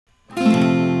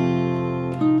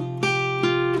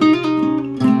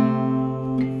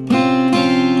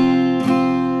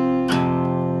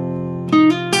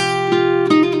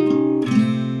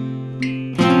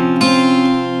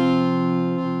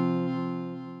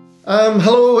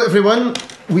Hello everyone.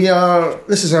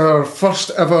 This is our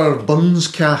first ever Burns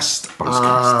cast.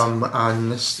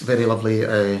 And this very lovely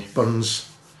Burns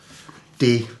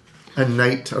day and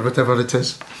night or whatever it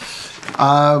is.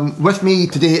 With me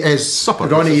today is Supper.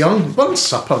 Ronnie Young. Burns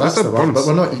supper, that's the one, Burns. but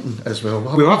we're not eating as well.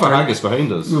 We'll have our haggis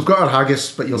behind us. We've got our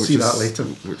haggis, but you'll see that later.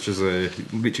 Which is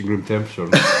reaching room temperature.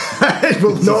 It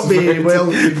will not be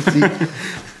well.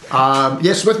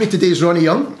 Yes, with me today is Ronnie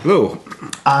Young. Hello.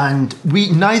 And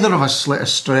neither of us, let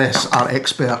us stress, are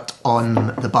expert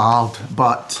on the Bard,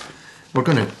 but we're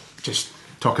going to just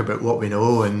talk about what we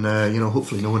know, and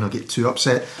hopefully no one will get too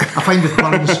upset. I find with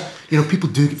Burns, people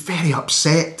do get very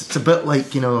upset. It's a bit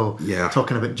like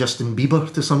talking about Justin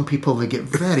Bieber to some people. They get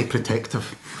very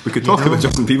protective. We could talk about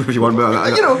Justin Bieber if you want,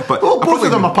 but both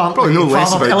of them apparently know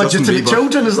less father about illegitimate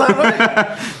children. Is that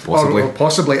right? Possibly, or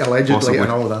possibly allegedly, and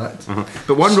all that.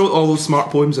 But one wrote all those smart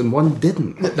poems and one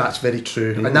didn't. That's very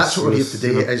true, and that's what we're here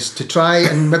today is to try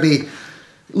and maybe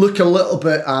look a little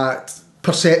bit at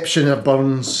perception of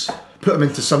Burns, put him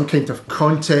into some kind of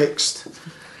context,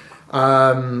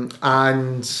 and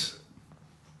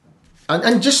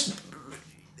just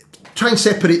try and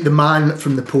separate the man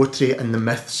from the poetry and the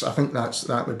myths. I think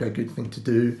that would be a good thing to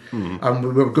do. And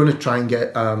we were going to try and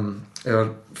get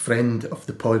our friend of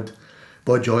the pod,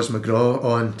 Bod Jaws McGraw,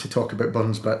 on to talk about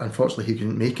Burns, but unfortunately he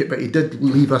couldn't make it. But he did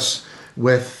leave us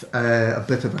with a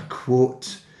bit of a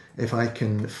quote, if I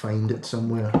can find it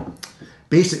somewhere,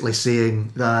 basically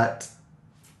saying that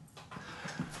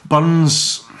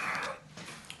Burns,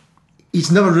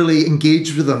 he's never really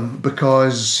engaged with them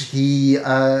because he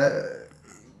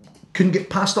couldn't get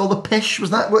past all the pish.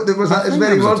 Was that his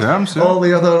very word? Terms, yeah. All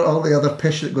the other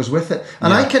pish that goes with it.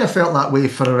 And I kind of felt that way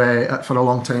for a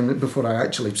long time before I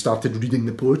actually started reading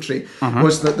the poetry.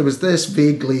 Was that there was this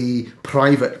vaguely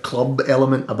private club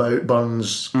element about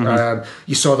Burns.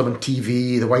 You saw them on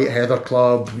TV, the White Heather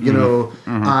Club,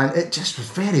 and it just was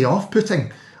very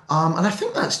off-putting. And I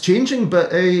think that's changing,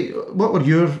 but what were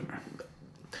your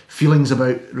feelings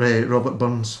about Robert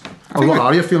Burns? Or what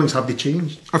are your feelings? Have they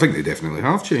changed? I think they definitely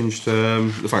have changed.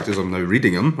 The fact is I'm now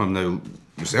reading him, I'm now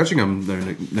researching him now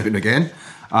and again,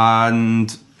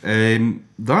 and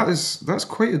that's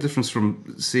quite a difference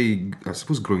from, say, I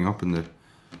suppose growing up in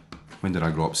when did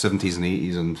I grow up? 70s and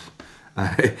 80s and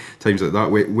times like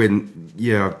that, when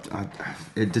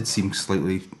it did seem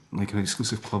slightly like an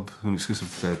exclusive club, an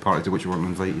exclusive party to which you weren't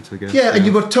invited to again. Yeah, and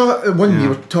you were taught you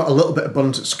were taught a little bit of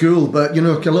Burns at school, but a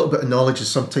little bit of knowledge is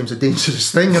sometimes a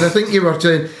dangerous thing. And I think you were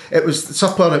saying it was the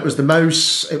Supper, it was the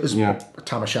Mouse, it was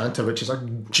Tam O'Shanter, which is a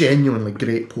genuinely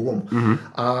great poem.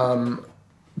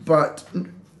 But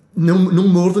no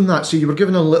more than that. So you were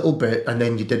given a little bit, and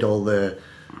then you did all the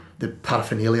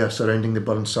paraphernalia surrounding the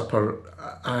Burns Supper,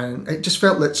 and it just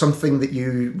felt like something that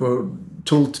you were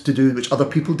told to do which other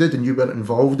people did and you weren't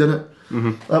involved in it.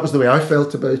 That was the way I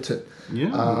felt about it.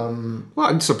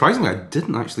 Well, surprisingly I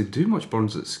didn't actually do much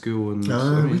Burns at school, and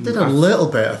we did a little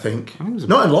bit, I think.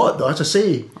 Not a lot though, as I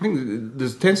say. I think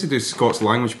there's tends to do Scots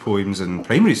language poems in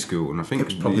primary school, and I think it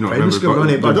was probably primary school, but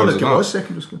I don't think it was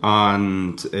secondary school.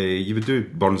 And you would do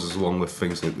Burns along with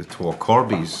things like the Twa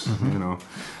Corbies,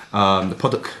 the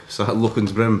Puddock, so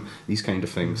Loken's Brim, these kind of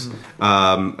things.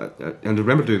 And I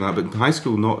remember doing that, but in high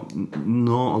school, not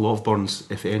a lot of Burns,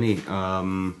 if any.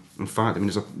 In fact,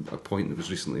 there's a point that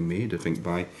was recently made, I think,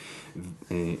 by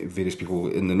various people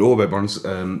in the know about Burns,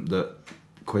 that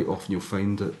quite often you'll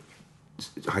find that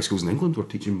high schools in England were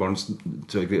teaching Burns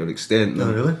to a greater extent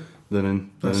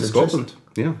than in Scotland.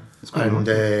 Yeah. And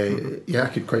I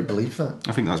could quite believe that.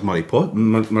 I think that's Murray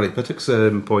Pittock's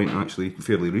point actually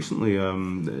fairly recently,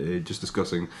 just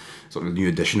discussing sort of a new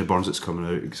edition of Burns that's coming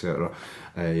out, etc.,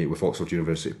 with Oxford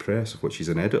University Press, of which he's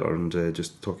an editor, and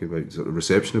just talking about sort of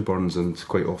reception of Burns, and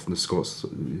quite often the Scots,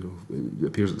 it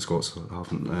appears that the Scots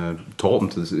haven't taught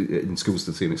him in schools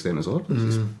to the same extent as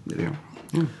others.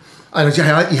 And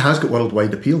he has got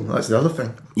worldwide appeal. That's the other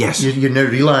thing. Yes, you now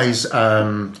realise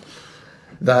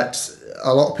that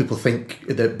a lot of people think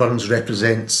that Burns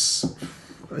represents,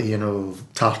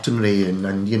 tartanry and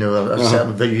a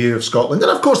certain view of Scotland,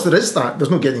 and of course there is that. There's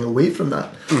no getting away from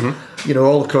that.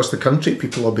 All across the country,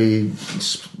 people will be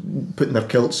putting their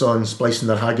kilts on, splicing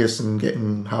their haggis, and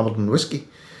getting hammered in whiskey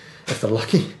if they're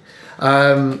lucky.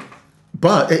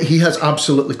 But he has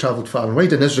absolutely travelled far and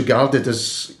wide, and is regarded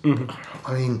as,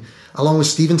 along with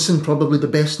Stevenson, probably the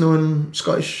best known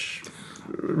Scottish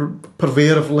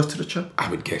purveyor of literature? I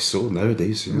would guess so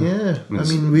nowadays. You know.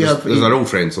 Yeah, there's our old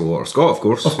friend Sir Walter Scott, of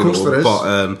course. Of course, there is.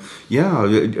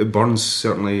 But Burns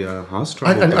certainly has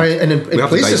travelled. And in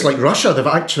places like Russia, they've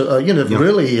actually, they've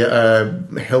really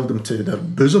held him to their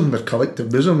bosom, their collective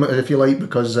bosom, if you like,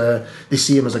 because they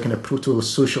see him as a kind of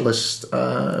proto-socialist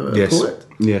poet.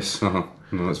 Yes. No,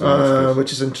 that's right.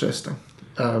 Which is interesting.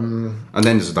 And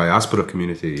then there's a diaspora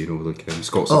community, like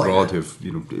Scots abroad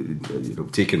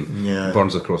who've taken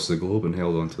Burns across the globe and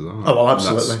held on to that. Oh, well,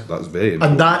 absolutely. That's very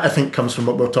important. And that, I think, comes from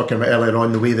what we were talking about earlier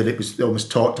on, the way that it was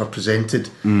almost taught or presented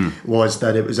was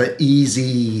that it was an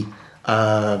easy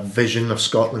vision of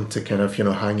Scotland to kind of,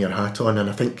 hang your hat on. And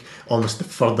I think almost the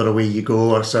further away you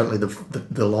go, or certainly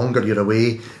the longer you're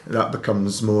away, that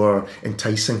becomes more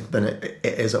enticing than it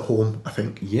is at home, I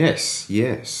think. Yes.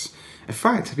 In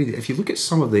fact, if you look at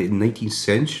some of the 19th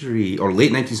century or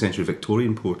late 19th century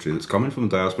Victorian poetry that's coming from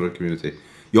the diaspora community,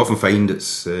 you often find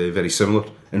it's very similar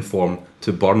in form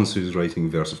to Burns, who's writing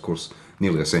verse, of course,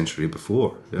 nearly a century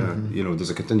before. Yeah, there's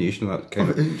a continuation of that kind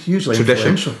of hugely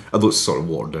tradition, although it's sort of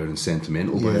watered down and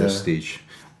sentimental by this stage,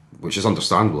 which is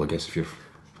understandable, I guess, if you're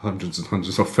hundreds and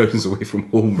hundreds of thousands away from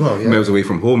home, miles away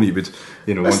from home, you would,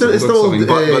 want to look something.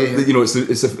 But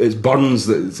it's Burns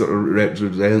that sort of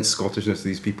represents Scottishness to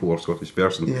these people, or Scottish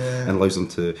person, and allows them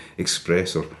to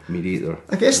express or mediate their.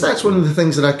 I guess that's one of the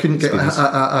things that I couldn't get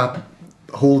a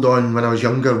hold on when I was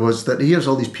younger, was that here's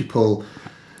all these people,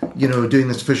 doing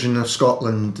this vision of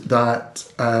Scotland that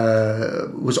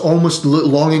was almost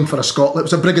longing for a Scotland. It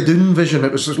was a Brigadoon vision.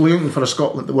 It was just longing for a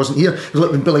Scotland that wasn't here. It was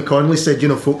like when Billy Connolly said,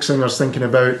 folk singers thinking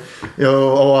about,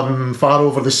 I'm far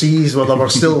over the seas where they were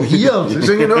still here. So,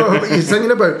 what he's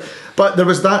thinking about. But there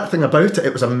was that thing about it.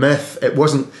 It was a myth. It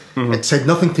wasn't. It said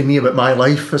nothing to me about my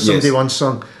life, as somebody once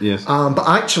sung. Yes. But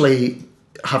actually,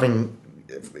 having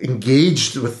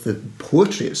engaged with the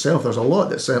poetry itself, there's a lot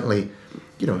that certainly,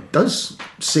 does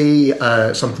say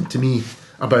something to me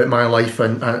about my life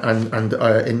and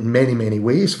in many, many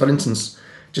ways. For instance,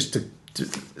 just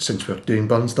since we're doing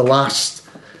Burns, the last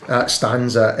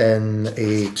stanza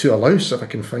in To a Louse, if I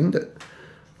can find it.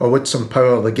 Or would some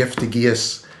power the gift to gie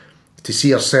us to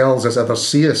see ourselves as others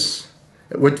see us?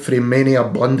 It would frae many a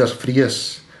blunder free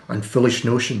us and foolish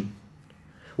notion.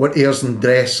 What airs and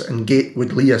dress and gait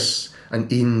would lead us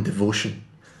and e'en devotion.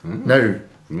 Now,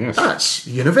 that's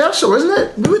universal, isn't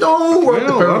it? We would all want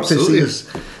the power to see us,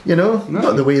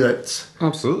 not the way that.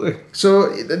 Absolutely.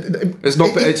 So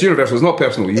it's universal. It's not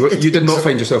personal. You did not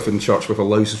find yourself in church with a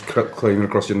louse climbing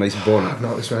across your nice bonnet. I've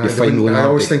not this one. I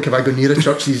always think if I go near a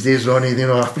church these days, Ronnie,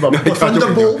 a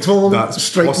thunderbolt will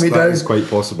strike me down. That is quite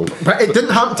possible. But it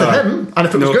didn't happen to him. And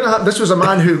if it was going to happen, this was a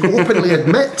man who openly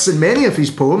admits in many of his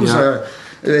poems.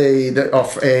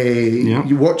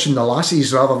 You watching the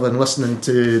lassies rather than listening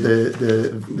to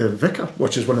the vicar,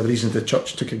 which is one of the reasons the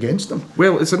church took against him.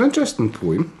 Well, it's an interesting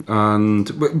poem,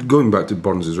 and going back to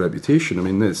Burns' reputation, I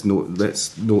mean, let's note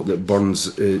that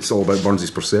Burns, it's all about Burns'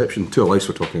 perception. To a Louse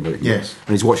we're talking about here. Yes.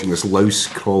 And he's watching this louse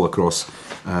crawl across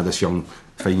this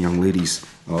fine young lady's,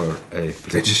 or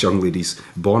pretentious young lady's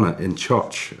bonnet in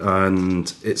church,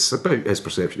 and it's about his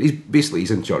perception.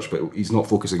 He's in church, but he's not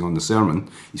focusing on the sermon.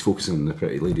 He's focusing on the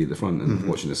pretty lady at the front and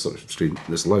watching this sort of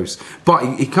this louse.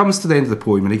 But he comes to the end of the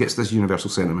poem and he gets this universal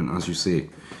sentiment, as you say.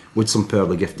 Would some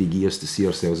pearly gifty gie us to see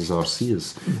ourselves as our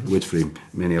seers? Would frame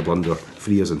many a blunder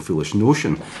free us and foolish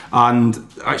notion. And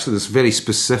actually, there's very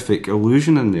specific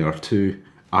allusion in there to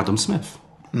Adam Smith,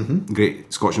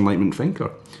 great Scottish Enlightenment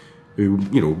thinker, who,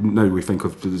 now we think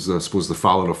of as, I suppose, the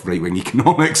father of right-wing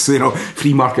economics,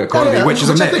 free market economy, which is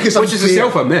a myth, which is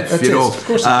itself a myth,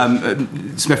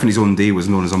 Smith in his own day was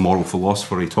known as a moral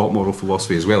philosopher. He taught moral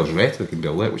philosophy as well as rhetoric and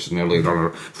dialect, which is an early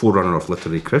forerunner of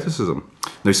literary criticism.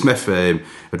 Now, Smith had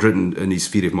written in his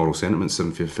Theory of Moral Sentiments,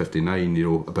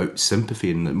 1759, about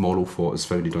sympathy, and that moral thought is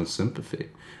founded on sympathy,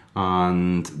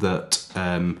 and that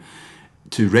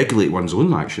to regulate one's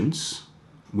own actions,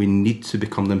 we need to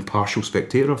become the impartial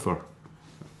spectator of our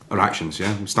actions,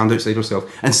 We stand outside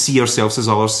ourselves and see ourselves as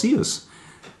others see us.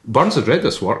 Burns had read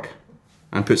this work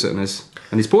and puts it in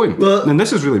his poem. Well, and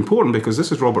this is really important because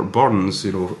this is Robert Burns,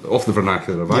 off the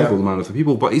vernacular revival, the man of the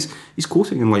people, but he's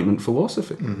quoting Enlightenment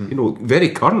philosophy, very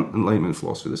current Enlightenment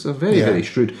philosophy. This is a very, very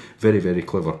shrewd, very, very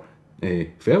clever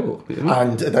fellow.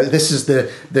 And this is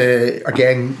the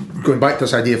again, going back to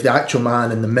this idea of the actual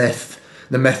man and the myth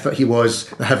that he was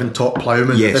the heaven-taught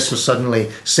ploughman, that this was suddenly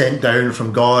sent down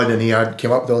from God and he came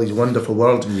up with all these wonderful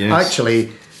words.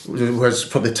 Actually, was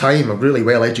for the time a really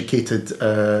well-educated,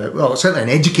 well, certainly an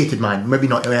educated man, maybe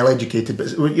not well-educated,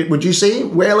 but would you say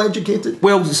well-educated?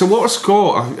 Well, Sir Walter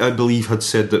Scott, I believe, had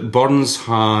said that Burns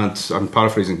had, I'm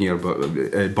paraphrasing here,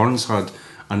 but Burns had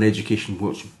an education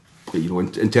which,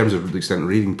 in terms of the extent of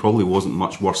reading, probably wasn't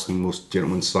much worse than most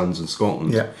gentlemen's sons in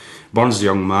Scotland. Yeah. Burns, a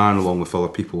young man, along with other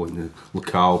people in the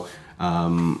locale,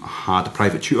 had a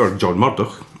private tutor, John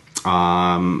Murdoch,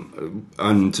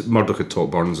 and Murdoch had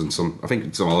taught Burns and some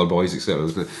other boys,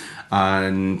 etc.,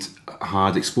 and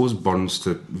had exposed Burns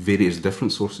to various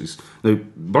different sources. Now,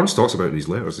 Burns talks about in his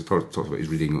letters, he talks about his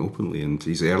reading openly and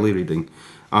his early reading,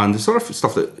 and the sort of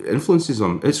stuff that influences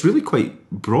him, it's really quite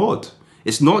broad.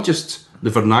 It's not just the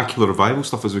vernacular revival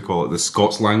stuff, as we call it, the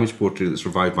Scots language poetry that's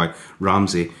revived by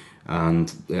Ramsay,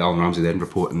 and Alan Ramsay, the Edinburgh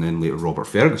poet, and then later Robert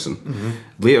Ferguson. Mm-hmm.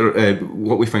 Later,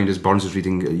 what we find is Burns is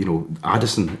reading,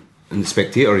 Addison in The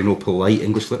Spectator, polite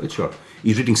English literature.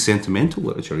 He's reading sentimental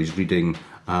literature. He's reading,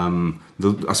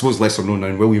 I suppose, lesser known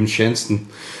now, William Shenstone.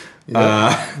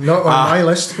 Yeah, not on my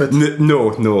list, but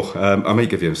no. I might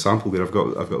give you a sample there. I've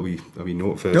got a wee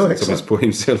note for some of his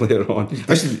poems later on.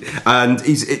 And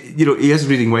he is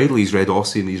reading widely. He's read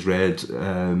Ossian. He's read,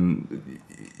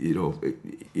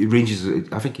 he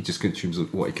ranges. I think he just consumes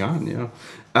what he can.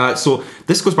 Yeah. So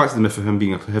this goes back to the myth of him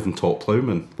being a heaven-taught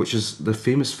ploughman, which is the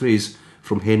famous phrase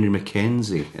from Henry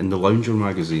Mackenzie in the Lounger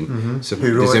magazine, who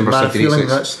wrote December Mad Feeling.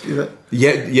 1786.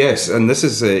 Yes, and this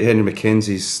is Henry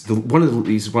Mackenzie's.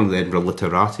 He's one of the Edinburgh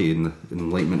literati in the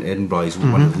Enlightenment Edinburgh. He's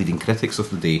one of the leading critics of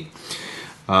the day,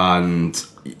 and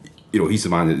he's the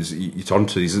man that you turn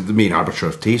to. He's the main arbiter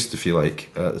of taste, if you like,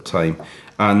 at the time.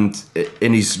 And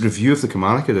in his review of the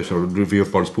Kilmarnock edition, or review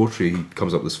of Burns' poetry, he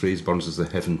comes up with this phrase: "Burns is the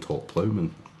heaven-taught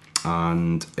ploughman,"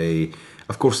 and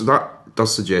of course that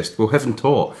does suggest, well,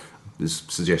 heaven-taught. There's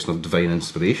suggestion of divine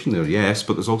inspiration there, yes,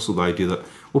 but there's also the idea that,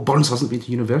 well, Burns hasn't been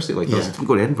to university like this. He didn't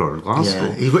go to Edinburgh or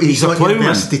Glasgow. Yeah. He's a ploughman.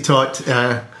 University taught.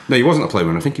 No, he wasn't a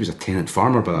ploughman. I think he was a tenant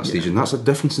farmer by that stage, and that's a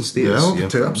difference in status. Yeah,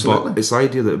 too, absolutely. But it's the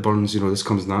idea that Burns, this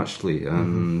comes naturally,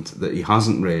 and that he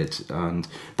hasn't read. And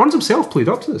Burns himself played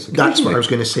up to this. That's what I was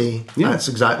going to say. Yeah. That's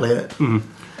exactly it.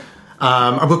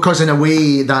 Because in a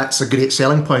way, that's a great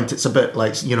selling point. It's a bit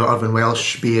like, Irvine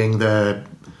Welsh being the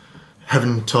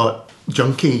heaven-taught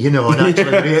junkie, and actually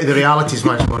the reality is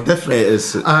much more different. It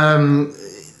is.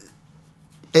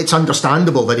 It's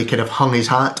understandable that he kind of hung his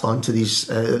hat onto this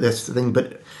thing,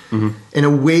 but in a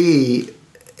way,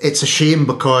 it's a shame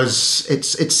because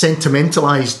it's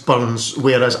sentimentalised Burns,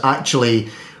 whereas actually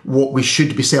what we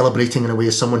should be celebrating in a way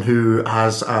is someone who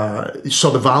has saw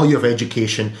the value of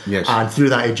education, and through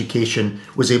that education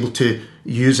was able to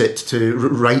use it to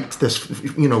write this,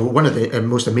 one of the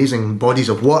most amazing bodies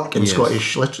of work in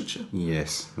Scottish literature.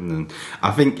 Yes, and then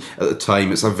I think at the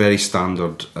time it's a very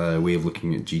standard way of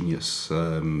looking at genius.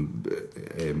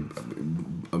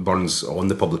 Burns, on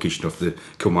the publication of the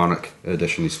Kilmarnock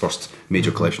edition, his first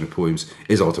major collection of poems,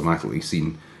 is automatically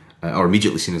seen or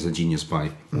immediately seen as a genius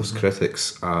by most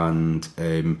critics, and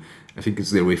I think it's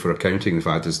their way for accounting the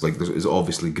fact is there's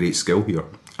obviously great skill here,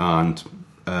 and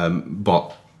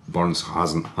but Burns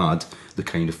hasn't had the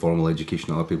kind of formal education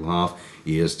that other people have.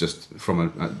 He is just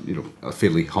from a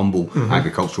fairly humble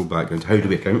agricultural background. How do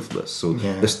we account for this? So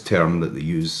this term that they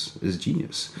use is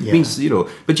genius. It means,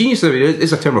 but genius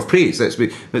is a term of praise. Let's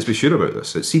be sure about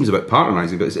this. It seems a bit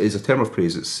patronising, but it's a term of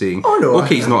praise. It's saying,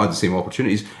 he's not had the same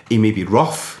opportunities. He may be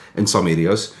rough in some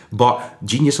areas, but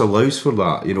genius allows for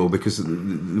that, because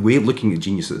the way of looking at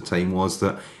genius at the time was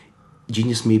that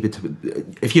genius may be,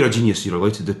 if you're a genius, you're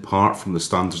allowed to depart from the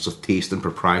standards of taste and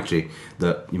propriety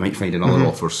that you might find in other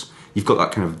authors. You've got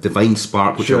that kind of divine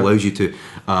spark which allows you to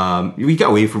you get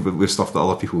away with stuff that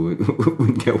other people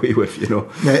wouldn't get away with, Now,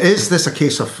 is this a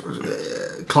case of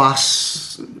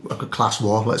class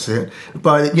war, let's say,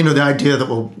 but the idea that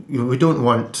we don't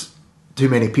want too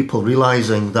many people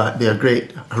realising that they're a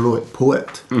great heroic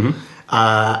poet,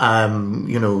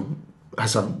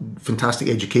 has a fantastic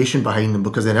education behind them,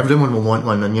 because then everyone will want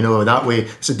one, and that way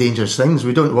it's a dangerous thing.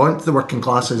 We don't want the working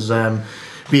classes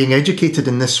being educated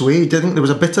in this way. Do you think there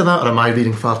was a bit of that, or am I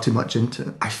reading far too much into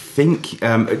it? I think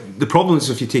the problem is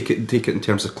if you take it in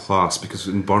terms of class, because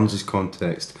in Burns's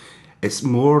context it's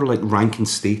more like rank and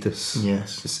status.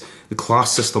 Yes. The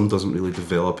class system doesn't really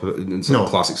develop in some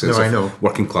classic sense of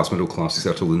working class, middle class,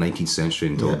 until the 19th century,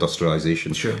 until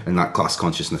industrialisation. Sure. And that class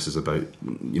consciousness is about,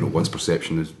 one's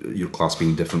perception of your class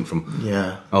being different from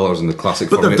others in the classic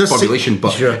formulation.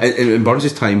 But in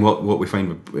Burns's time, what we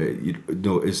find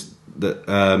is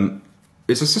that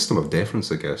it's a system of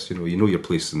deference, I guess. You know your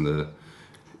place in the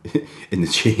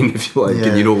chain, if you like,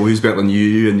 and you know who's better than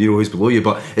you, and you know who's below you.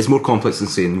 But it's more complex than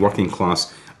saying working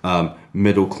class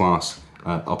middle class,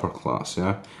 upper class.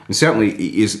 Yeah, and certainly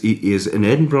he is in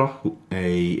Edinburgh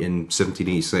in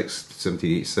 1786,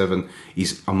 1787.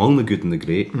 He's among the good and the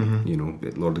great. You know,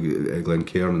 Lord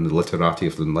Glencairn and the literati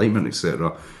of the Enlightenment,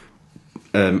 etc.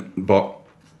 But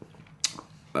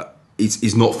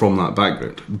he's not from that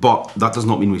background. But that does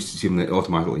not mean we assume that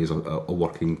automatically he's a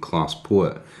working class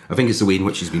poet. I think it's the way in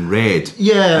which he's been read.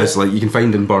 Yeah. It's like you can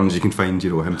find in Burns, you can find, you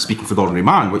know, him speaking for the ordinary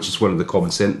man, which is one of the common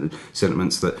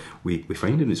sentiments that we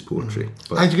find in his poetry.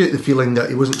 But I do get the feeling that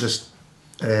he wasn't just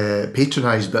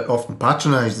patronised, but often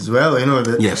patronised as well. You know,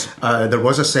 that yes. There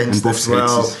was a sense in both as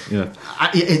well. senses.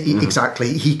 Yeah.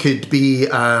 Exactly. He could be.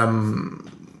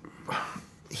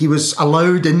 He was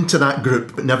allowed into that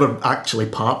group, but never actually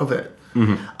part of it.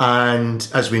 And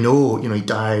as we know, you know, he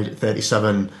died at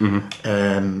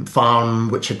 37. Farm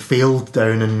which had failed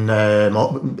down in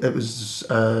it was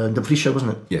Dumfriesshire,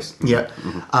 wasn't it? Yes. Yeah.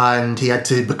 And he had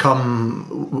to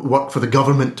work for the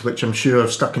government, which I'm sure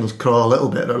stuck in his craw a little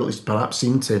bit, or at least perhaps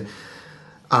seemed to.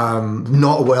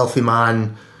 Not a wealthy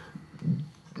man.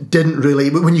 Didn't really,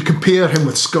 but when you compare him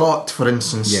with Scott, for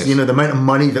instance, yes. you know, the amount of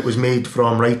money that was made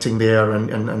from writing there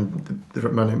and the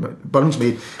money Burns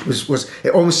made was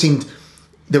it almost seemed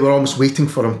they were almost waiting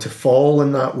for him to fall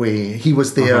in that way. He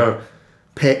was their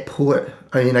pet poet.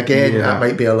 I mean, again, that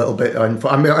might be a little bit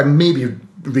I may be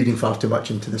reading far too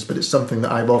much into this, but it's something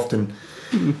that I've often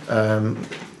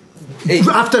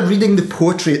after reading the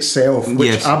poetry itself,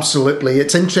 which absolutely,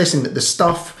 it's interesting that the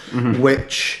stuff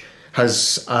which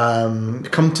has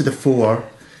come to the fore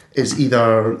is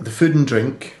either the food and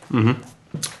drink,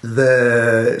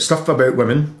 the stuff about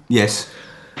women. Yes.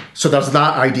 So there's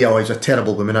that idea. Oh, he's a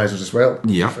terrible womanizer as well.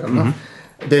 Yeah. Fair enough.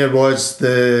 There was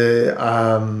the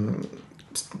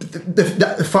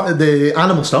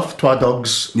animal stuff, twa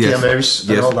dogs, a mouse,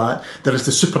 and all that. There is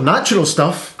the supernatural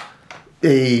stuff.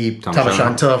 Tam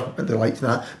O'Shanter, they like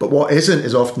that. But what isn't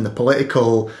is often the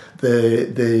political,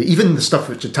 the even the stuff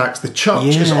which attacks the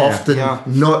church is often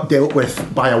not dealt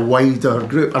with by a wider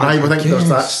group. And I think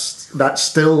that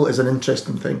still is an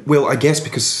interesting thing. Well, I guess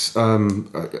because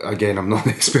again, I'm not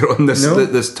an expert on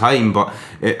this time, but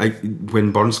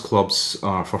when Burns clubs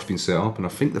are first being set up, and I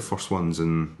think the first ones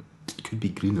could be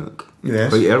Greenock,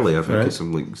 quite early. I think it's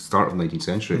like start of the 19th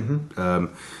century.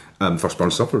 First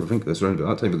Burns Supper, I think that's around at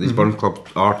that time, but these Burns clubs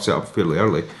are set up fairly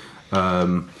early.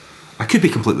 I could be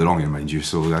completely wrong here, mind you,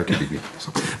 so I could be.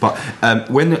 But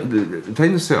when the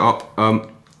time they set up,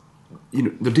 you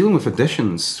know, they're dealing with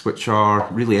editions which are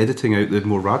really editing out the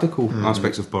more radical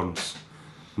aspects of Burns.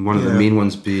 And one of the main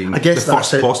ones being the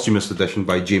first posthumous edition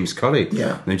by James Curry.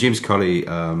 Yeah. Now James Curry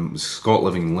was Scot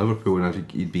living in Liverpool, and I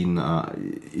think he'd been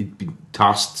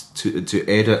tasked to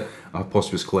edit a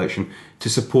posthumous collection to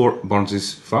support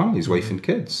Burns's family, his wife and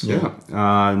kids.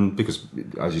 And because,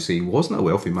 as you say, he wasn't a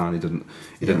wealthy man, he didn't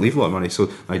leave a lot of money. So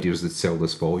the idea was they'd sell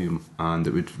this volume and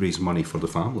it would raise money for the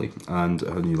family and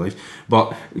a new life.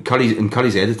 But in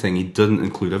Curry's editing, he didn't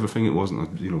include everything. It wasn't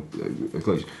a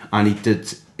collection, and he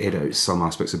did edit out some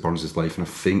aspects of Burns's life. And I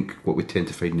think what we tend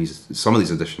to find in some of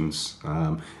these editions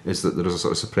is that there is a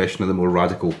sort of suppression of the more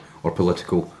radical or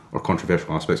political or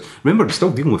controversial aspects. Remember, they're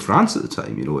still dealing with France at the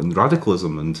time, you know, and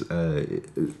radicalism, and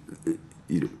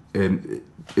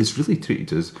it's really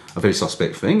treated as a very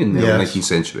suspect thing in the 19th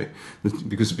century,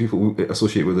 because people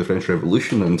associate with the French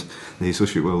Revolution, and they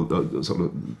associate with sort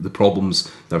of the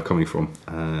problems that are coming from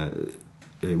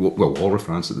all of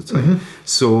France at the time.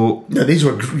 So these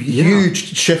were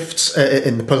huge shifts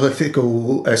in the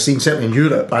political scene, certainly in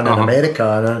Europe and in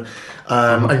America,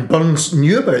 and Burns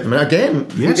knew about them. And again,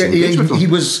 he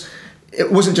was. It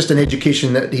wasn't just an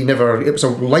education that he never. It was a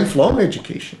lifelong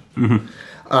education.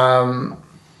 And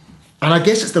I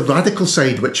guess it's the radical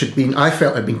side which I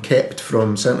felt had been kept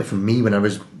certainly from me when I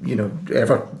was, you know,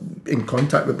 ever in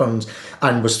contact with Burns,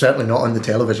 and was certainly not on the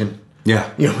television.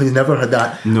 Yeah, you know, we never had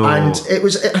that. No. And it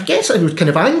was, I guess I was kind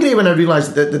of angry when I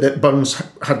realised that Burns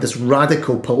had this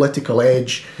radical political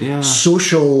edge,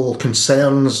 social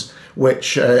concerns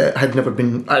which had never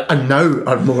been, and now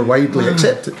are more widely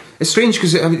accepted. It's strange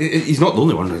because he's not the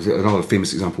only one. Another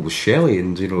famous example was Shelley,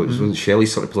 and you know, it was when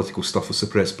Shelley's sort of political stuff was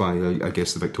suppressed by, I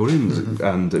guess, the Victorians,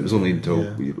 and it was only until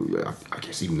I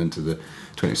guess even into the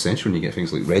 20th century when you get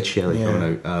things like Red Shelley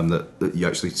coming out that you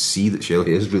actually see that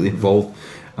Shelley is really involved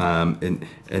in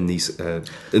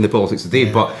the politics of the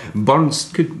day. But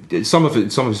Burns could some of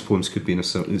his poems could be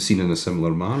seen in a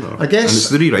similar manner. I guess, and it's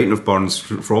the rewriting of Burns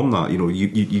from that. You know,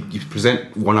 you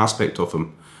present one aspect of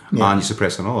him and you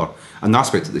suppress another. And the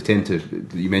aspect that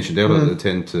you mentioned earlier, they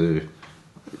tend to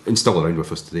and still around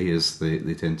with us today, is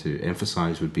they tend to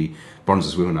emphasise would be Burns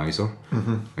as womaniser.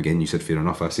 Again, you said fair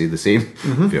enough. I say the same.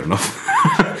 Fair enough.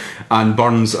 And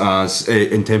Burns as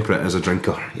intemperate as a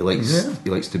drinker. He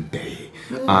likes to bay.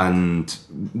 And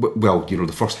well, you know,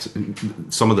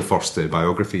 some of the first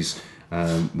biographies,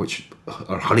 which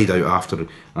are hurried out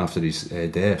after his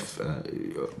death,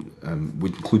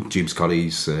 would include James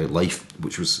Curry's life,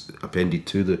 which was appended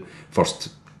to the first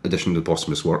edition of the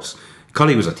posthumous works.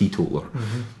 Curry was a teetotaler,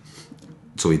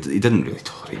 so he didn't really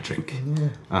tolerate drink,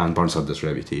 and Burns had this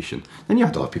reputation. Then you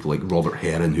had other people like Robert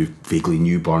Heron, who vaguely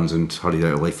knew Burns and hurried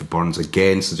out of life with Burns,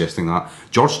 again suggesting that.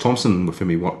 George Thompson, with whom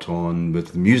he worked on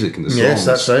with the music and the songs, yes,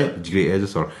 that's right, great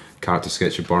editor. Character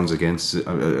sketch of Burns again,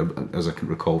 as I can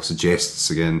recall, suggests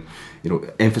again, you know,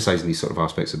 emphasising these sort of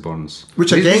aspects of Burns,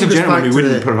 which again he's a goes gentleman back who to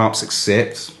wouldn't perhaps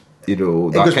accept, you know,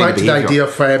 that it goes kind back of to the behaviour.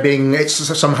 idea of being, it's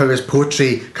somehow his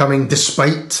poetry coming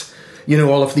despite, you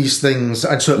know, all of these things,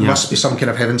 and so it must be some kind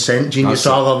of heaven sent genius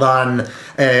rather than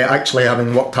actually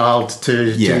having worked hard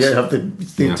to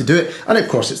do it. And of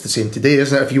course it's the same today,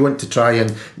 isn't it? If you want to try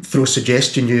and throw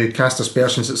suggestion, you cast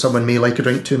aspersions that someone may like a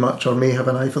drink too much or may have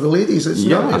an eye for the ladies. It's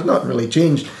not really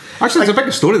changed. Actually, it's a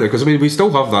bigger story there, because I mean, we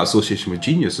still have that association with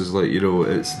genius. Is like, you know,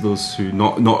 it's those who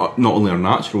not only are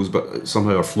naturals but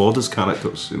somehow are flawed as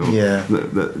characters. You know,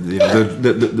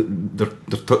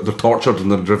 they're tortured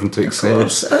and they're driven to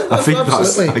excess. I think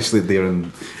that's actually there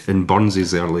in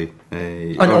Burns's early.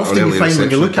 And often you find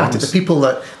when you look at it, the people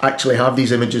that actually have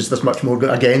these images, there's much more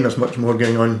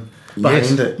going on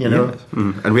behind it, you know.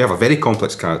 And we have a very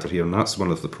complex character here, and that's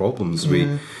one of the problems.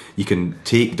 You can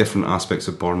take different aspects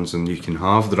of Burns, and you can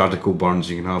have the radical Burns,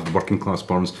 you can have the working class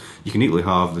Burns, you can equally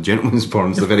have the gentleman's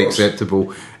Burns, the very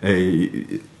acceptable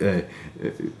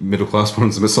middle class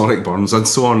Burns, the Masonic Burns, and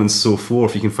so on and so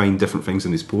forth. You can find different things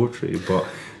in his poetry, but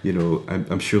you know,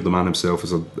 I'm sure the man himself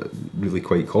is really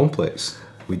quite complex.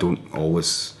 We don't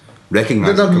always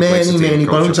recognise there are many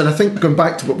Burns, and I think going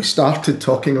back to what we started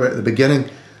talking about at the beginning,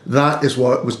 that is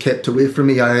what was kept away from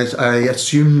me. I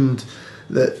assumed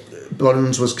that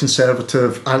Burns was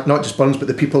conservative, and not just Burns, but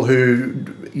the people who,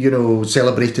 you know,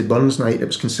 celebrated Burns Night. It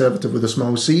was conservative with a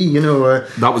small c, you know.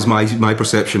 That was my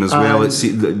perception as well.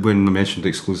 When I mentioned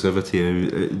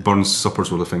exclusivity, Burns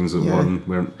suppers were the things that one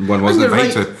wasn't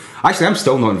invited to. Actually, I'm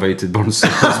still not invited to Burns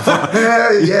suppers.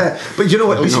 But you know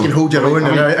what? At least you can hold your own,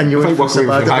 and you won't feel so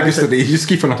bad about it. Today. You just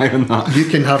keep an eye on that. You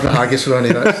can have the haggis,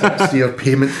 Ronnie. That's your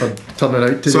payment for turning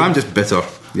out today. So I'm just bitter,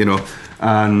 you know,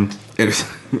 and it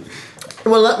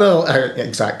Well,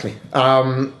 exactly.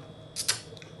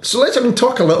 So let's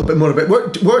talk a little bit more about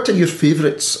what are your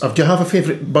favourites? Do you have a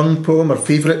favourite Burns poem or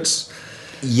favourites?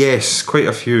 Yes, quite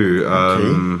a few.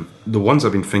 The ones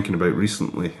I've been thinking about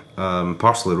recently,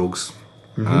 Parcel of Rogues.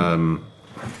 And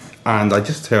I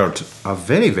just heard a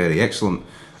very, very excellent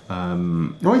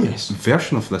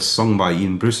version of this sung by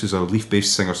Ian Bruce, who's a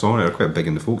Leith-based singer-songwriter, quite big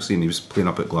in the folk scene. He was playing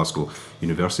up at Glasgow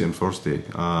University on Thursday,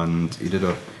 and he did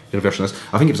a version of this.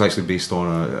 I think it was actually based on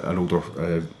an older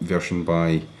version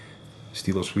by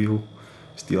Steelers Wheel,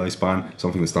 Steel Eye Span,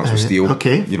 something that starts with steel.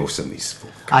 Okay. You know, Sydney's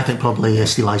folk. I think probably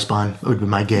Steel Eye Span would be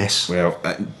my guess. Well,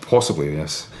 possibly,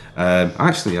 yes.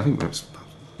 Actually, I think that's...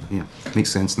 Yeah,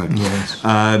 makes sense now. Yes.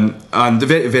 And a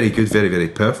very, very good, very, very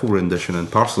powerful rendition. And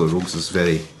Parcel of Rogues is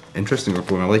very interesting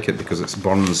poem. I like it because it's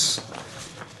Burns'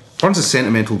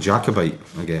 sentimental Jacobite,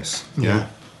 I guess. Yeah.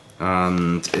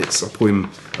 And it's a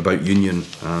poem about union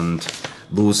and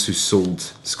those who sold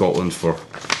Scotland for,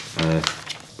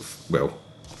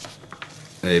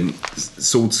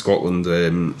 sold Scotland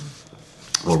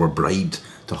or were bribed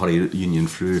to hurry union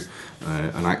through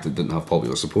an act that didn't have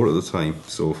popular support at the time.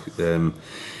 So,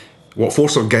 what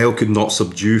force or guile could not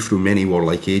subdue through many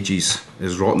warlike ages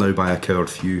is wrought now by a coward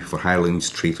few for hirelings,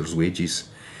 traitors' wages.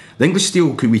 The English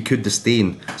steel we could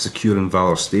disdain, secure in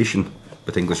valour's station,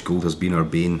 but English gold has been our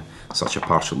bane, such a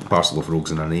parcel of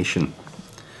rogues in our nation.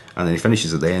 And then he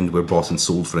finishes at the end, we're bought and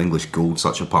sold for English gold,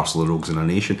 such a parcel of rogues in our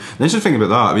nation. The interesting thing about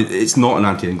that, I mean, it's not an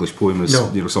anti-English poem, as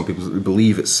you know, some people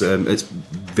believe. It's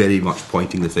very much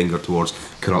pointing the finger towards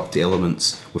corrupt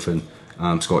elements within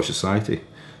Scottish society.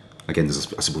 Again, I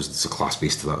suppose there's a class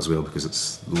base to that as well, because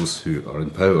it's those who are in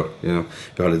power, you know,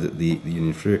 who are the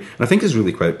union through. And I think it's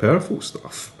really quite powerful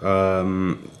stuff.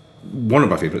 One of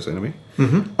my favourites, anyway.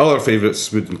 Other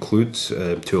favourites would include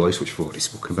Two Lives, which we've already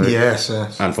spoken about. Yes.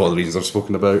 And for all the reasons I've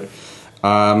spoken about.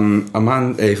 A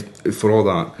Man for All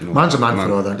That. You know, Man's a Man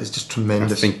for All That is just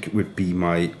tremendous. I think would be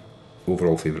my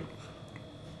overall favourite.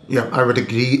 Yeah, I would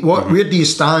agree. Where do you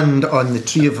stand on the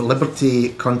Tree of Liberty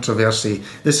controversy?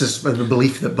 This is the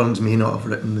belief that Burns may not have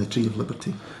written the Tree of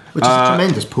Liberty. which is a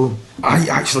tremendous poem. I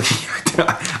actually,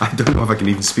 I don't know if I can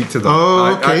even speak to that.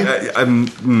 Oh,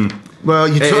 okay. Well,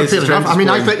 you sort of fair enough. I mean,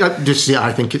 I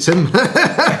think it's him,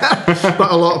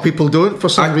 but a lot of people don't for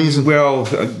some reason. Well,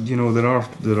 there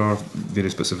are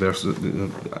various bits of verse that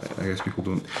I guess people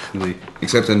don't really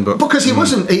accept in, but because he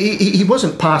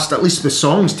wasn't past, at least with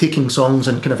songs, taking songs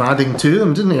and kind of adding to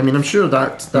them, didn't he? I mean, I'm sure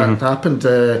that happened.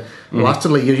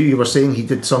 Latterly, you were saying he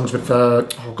did songs with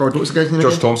what was the guy's name?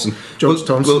 George Thompson.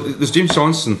 Thompson. Well, there's James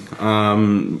Johnson,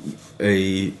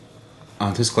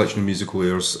 and his collection of musical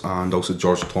airs, and also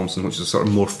George Thompson, which is a sort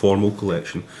of more formal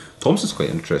collection. Thompson's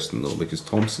quite interesting though, because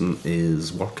Thompson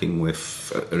is working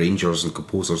with arrangers and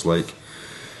composers like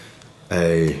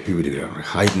who would it be?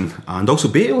 Haydn, and also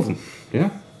Beethoven. Yeah,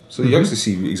 so you actually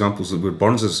see examples where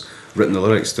Burns has written the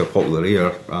lyrics to a popular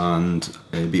air, and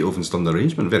Beethoven's done the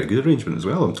arrangement, very good arrangement as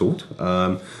well, I'm told.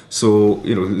 So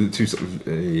the two sort of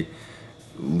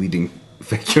leading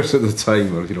figures at the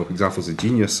time, or examples of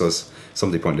genius, as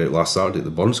somebody pointed out last Saturday at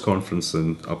the Burns conference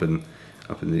up in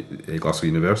the Glasgow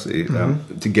University,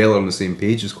 together on the same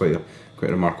page is quite a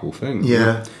remarkable thing.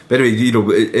 Yeah. But anyway,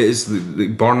 it is the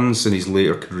Burns in his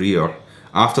later career,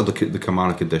 after the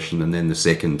Kilmarnock edition and then the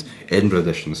second Edinburgh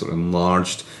edition, sort of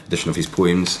enlarged edition of his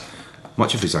poems.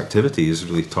 Much of his activity is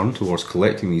really turned towards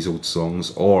collecting these old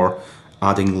songs or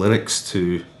adding lyrics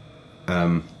to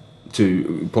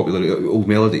popular old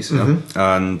melodies,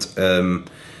 and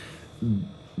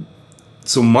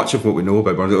so much of what we know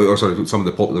about Burns, or sorry, some of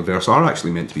the popular verse are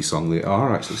actually meant to be sung. They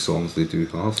are actually songs they do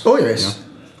have. Oh yes,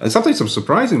 and sometimes some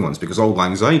surprising ones, because Auld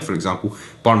Lang Syne, for example,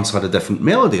 Burns had a different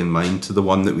melody in mind to the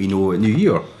one that we know at New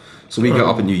Year. So we get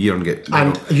up in New Year and get.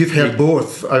 You've heard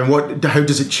both. And how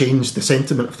does it change the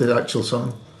sentiment of the actual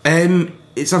song? The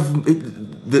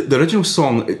original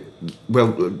song.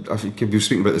 I think we were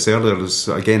speaking about this earlier. It's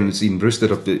Ian Bruce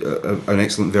did an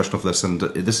excellent version of this, and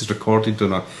this is recorded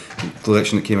on a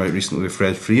collection that came out recently with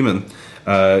Fred Freeman.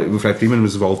 Fred Freeman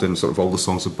was involved in sort of all the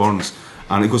songs of Burns,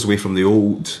 and it goes away from the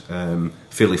old,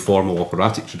 fairly formal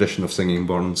operatic tradition of singing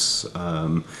Burns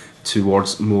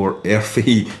towards more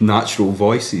earthy, natural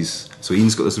voices. So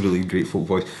Ian's got this really great folk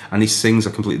voice, and he sings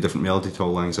a completely different melody to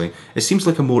Auld Lang Syne. It seems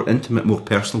like a more intimate, more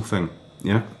personal thing.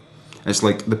 Yeah. It's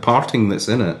like the parting that's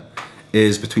in it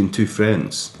is between two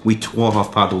friends. We twa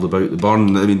have paddled about the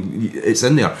burn. I mean, it's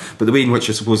in there. But the way in which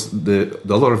I suppose the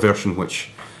other version, which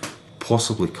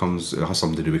possibly has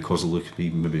something to do with causal look,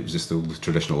 maybe it was just the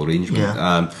traditional arrangement.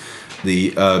 Yeah.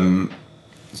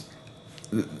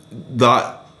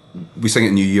 That we sing it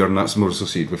in New Year, and that's more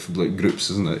associated with like groups,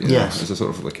 isn't it? Yes. It's a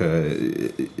sort of like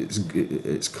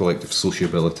it's collective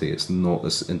sociability. It's not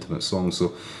this intimate song.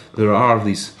 So there are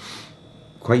these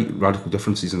quite radical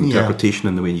differences in interpretation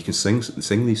in the way you can sing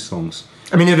these songs.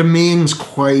 I mean, it remains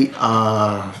quite for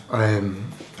a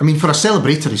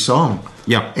celebratory song,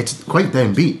 it's quite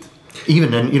downbeat,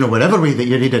 even in whatever way that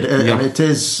you read it, and it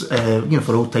is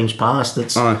for old times past,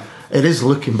 it is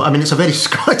looking, but I mean, it's a very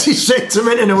Scottish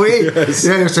sentiment in a way. Yes.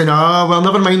 Yeah, you're saying, well,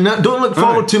 never mind that. Don't look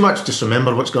forward too much. Just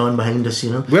remember what's going on behind us,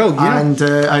 Well, yeah. And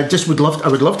I would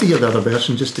love to hear the other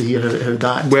version, just to hear how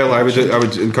that. Well, I would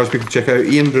encourage people to check out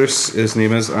Ian Bruce, his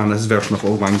name is, and his version of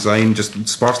Auld Lang Syne, just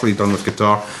sparsely done with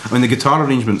guitar. I mean, the guitar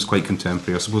arrangement's quite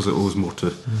contemporary. I suppose it owes more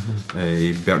to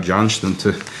Bert Jansch than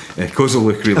to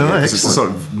Koziluk, really. It's a sort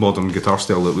of modern guitar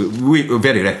style that we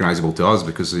very recognisable to us,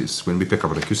 because it's when we pick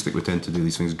up an acoustic, we tend to do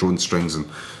these things, drone strings, and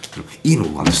Ian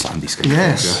will understand these kind of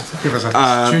things. Yes, give us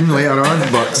a tune later on.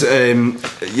 But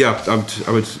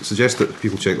I would suggest that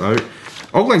people check that out.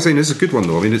 Auld Lang Syne is a good one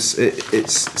though. I mean, it's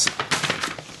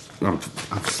I'm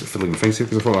fiddling my things here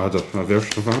because I thought I had a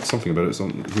version of that. Something about it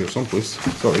here someplace.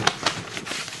 Sorry,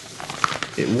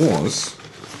 it was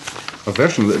a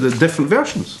version. The different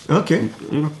versions. Okay,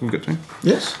 we've got time.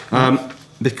 Yes,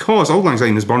 because Auld Lang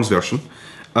Syne is Burns' version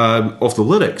of the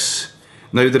lyrics.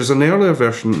 Now, there is an earlier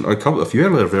version, a few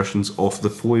earlier versions of the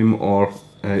poem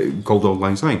called Auld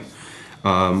Lang Syne.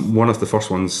 One of the first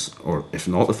ones, or if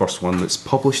not the first one, that's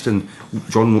published in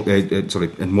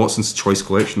in Watson's Choice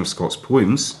Collection of Scots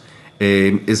Poems,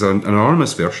 is an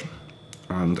anonymous version,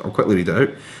 and I'll quickly read it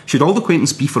out. Should old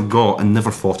acquaintance be forgot and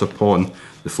never fought upon,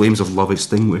 the flames of love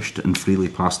extinguished and freely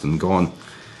past and gone?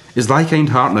 Is thy kind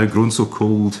heart now grown so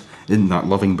cold in that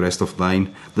loving breast of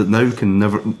thine, that now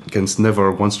canst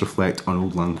never once reflect on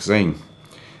Auld Lang Syne?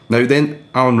 Now then,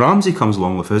 Alan Ramsay comes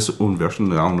along with his own version.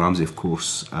 Now, Alan Ramsay, of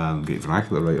course, great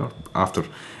vernacular writer, after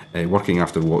working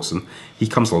after Watson, he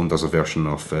comes along and does a version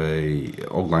of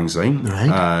Auld Lang Syne.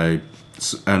 Right.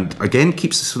 And again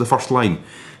keeps this for the first line.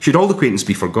 Should old acquaintance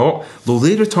be forgot, though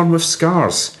they return with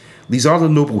scars, these are the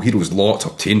noble heroes' lot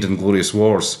obtained in glorious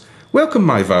wars. Welcome,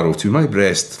 my Varro, to my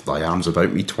breast, thy arms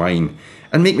about me twine,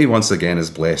 and make me once again as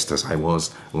blessed as I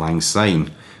was lang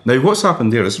syne. Now, what's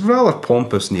happened there is rather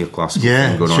pompous neoclassical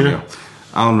thing going on here.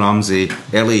 Alan Ramsay,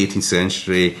 early 18th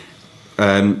century,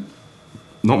 not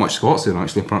much Scots there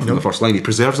actually, apart from the first line. He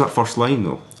preserves that first line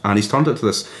though, and he's turned it to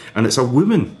this, and it's a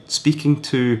woman speaking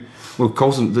to, well,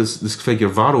 calls him this figure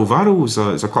Varro. Varro is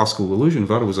a classical allusion.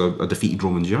 Varro was a defeated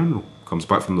Roman general, comes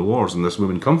back from the wars, and this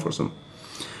woman comforts him.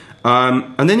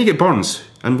 And then you get Burns,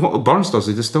 and what Burns does,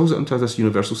 he distills it into this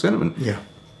universal sentiment. Yeah.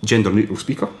 Gender neutral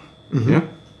speaker. Mm-hmm. Yeah.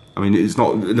 I mean, it's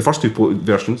not in the first two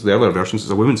versions. The earlier versions,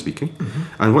 it's a woman speaking,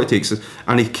 and what he takes is,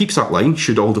 and he keeps that line: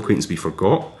 "Should old acquaintance be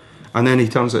forgot?" And then he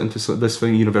turns it into this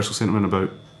thing, universal sentiment about,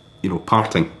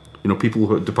 parting. People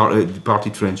who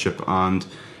departed friendship, and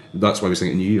that's why we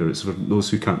sing it New Year. It's for those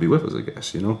who can't be with us, I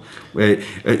guess.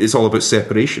 It's all about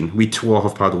separation. We twa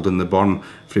have paddled in the burn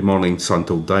frae morning sun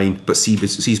till dine, but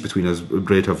seas between us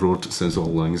bread have roared since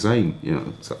all lang syne.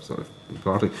 It's that sort of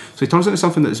parting. So he turns it into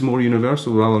something that is more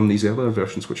universal rather than these earlier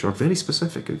versions, which are very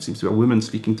specific. It seems to be a woman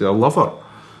speaking to a lover.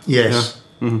 Yes.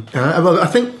 Yeah. Mm-hmm. Well, I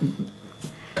think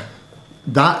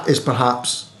that is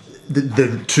perhaps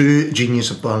the true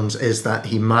genius of Burns, is that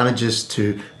he manages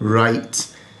to write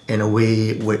in a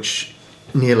way which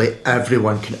nearly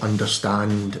everyone can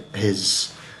understand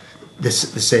the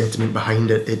sentiment behind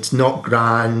it. It's not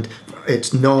grand,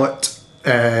 it's not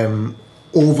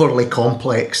overly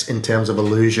complex in terms of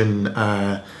allusion.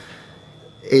 I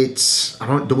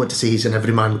don't want to say he's an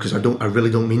everyman, because I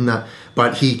really don't mean that,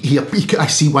 but he I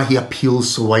see why he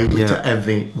appeals so widely to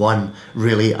everyone,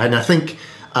 really. And I think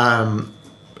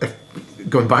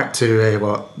going back to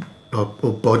what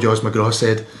Bodjaws McGraw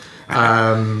said,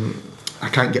 I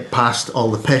can't get past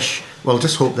all the pish. Well,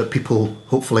 just hope that people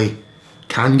hopefully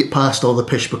can get past all the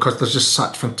pish, because there's just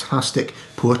such fantastic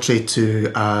poetry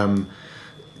to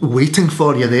waiting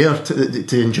for you there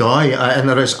to enjoy, and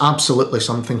there is absolutely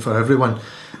something for everyone.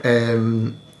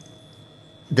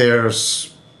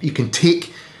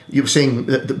 You were saying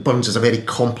that Burns is a very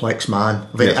complex man,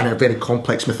 and a very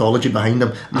complex mythology behind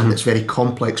him, and it's very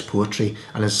complex poetry,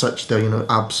 and as such, they're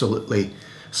absolutely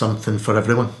something for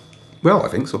everyone. Well, I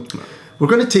think so. We're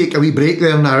going to take a wee break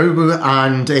there now,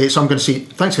 and so I'm going to say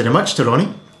thanks very much to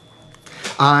Ronnie.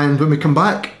 And when we come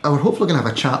back, we're hopefully going to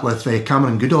have a chat with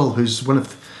Cameron Goodall, who's one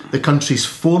of the country's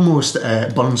foremost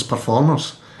Burns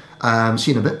performers.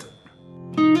 See you in a bit.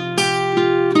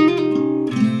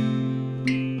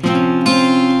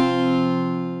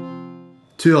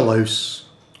 To a louse,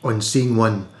 on seeing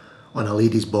one on a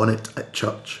lady's bonnet at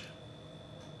church.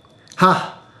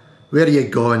 Ha! Where ye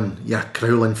gone, ye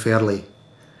crowlin' fairly?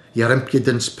 Your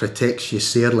impudence protects ye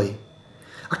sairly.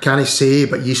 I canna say,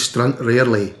 but ye strunt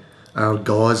rarely our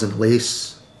gauze and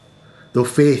lace. Though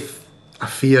faith, I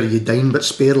fear ye dine but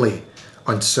sparely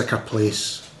on sic a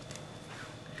place.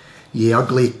 Ye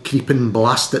ugly, creepin',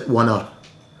 blasted oneer,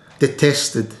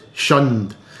 detested,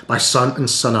 shunned by sant and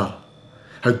sinner.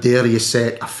 How dare ye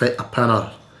set a fit a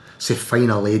pinner, sae fine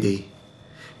a lady?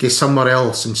 Gae somewhere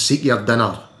else and seek your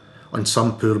dinner on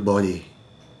some poor body.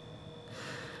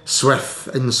 Swift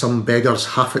in some beggar's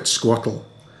half-it squattle,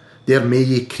 there may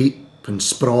ye creep and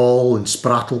sprawl and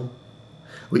sprattle,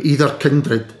 wi' either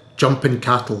kindred jumping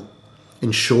cattle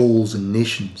in shoals and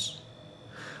nations.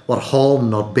 Where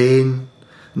horn nor bane,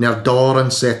 ne'er door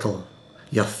unsettle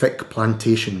your thick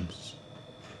plantations.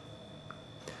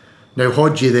 Now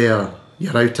haud ye there,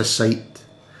 you're out of sight,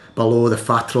 below the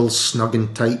fattrels snug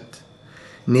and tight.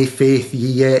 Nae faith ye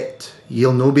yet,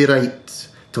 ye'll no be right,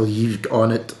 till ye've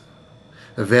on it,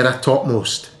 the very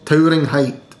topmost, towering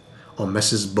height o'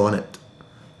 Mrs. Bonnet.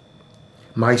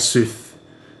 My sooth,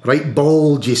 right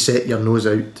bald ye set your nose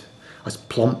out, as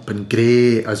plump and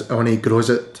grey as ony grows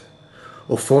it,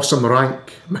 o' for some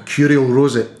rank mercurial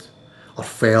roset, or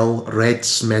fell red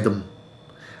smedum.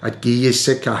 I'd gie ye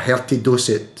sic a hearty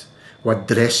doset, wad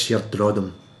dress your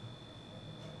drodum.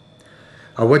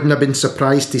 I wouldn't have been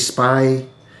surprised to spy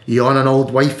ye on an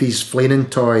old wifey's flainin'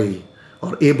 toy,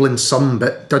 or abling some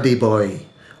bit duddy boy,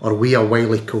 or wi' a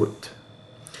wily coat.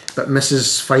 But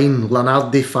Mrs. Fine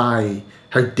Lanardi Fye,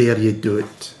 how dare ye do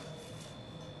it?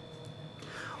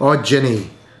 Oh, Jinny,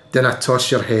 dinna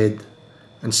toss your head,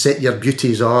 and set your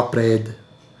beauties a' bread.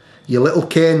 Ye little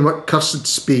ken what cursed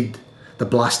speed the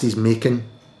blastie's making.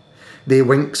 They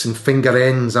winks and finger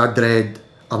ends I dread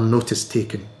are notice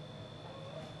taken.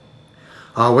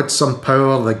 Ah, would some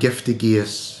power the giftie gie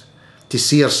us, to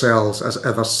see ourselves as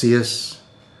others see us,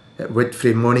 it would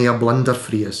frae mony a blunder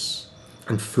free us,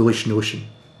 and foolish notion.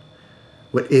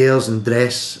 What airs and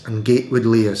dress and gait would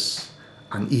lay us,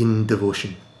 and e'en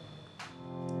devotion.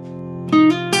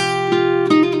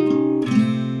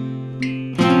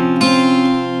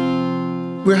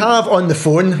 We have on the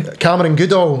phone Cameron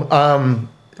Goodall,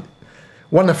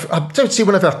 one of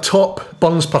our top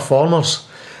Burns performers,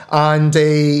 and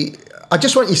I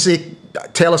just want you to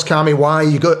tell us, Cammy, why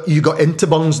you got into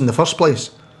Burns in the first place.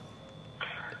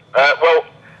 Well,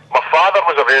 my father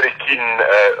was a very keen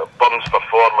Burns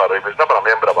performer. He was never a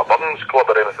member of a Burns club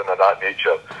or anything of that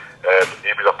nature.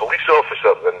 He was a police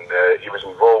officer, and he was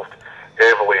involved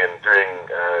heavily in doing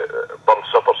Burns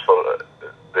suppers for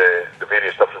the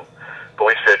various different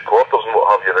police headquarters and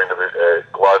what have you around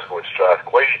about Glasgow and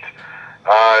Strathclyde.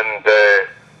 And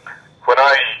when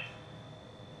I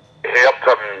heard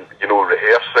him,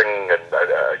 rehearsing and,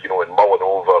 and mulling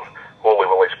over Holy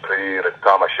Willie's Prayer and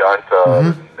Tam O'Shanter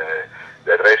and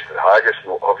the rest of the Haggis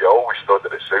and what have you, I always thought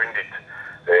that it sounded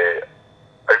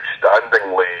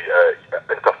outstandingly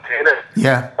entertaining.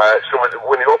 Yeah. So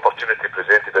when the opportunity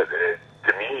presented it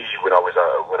to me when I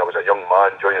was a young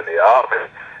man joining the army,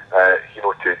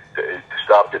 to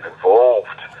start getting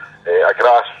involved, I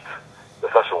grasped the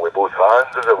thistle with both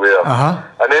hands, as it were.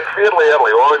 And then fairly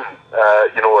early on,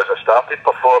 as I started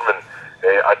performing,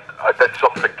 I did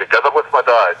something together with my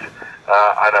dad,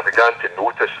 and I began to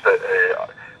notice that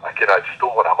I kind of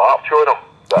stolen a march on him.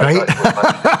 That right.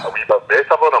 I a wee bit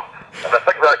better on him, and I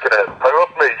think that kind of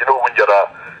empowered me.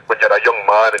 When you're a young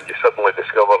man and you suddenly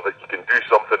discover that you can do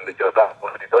something that your dad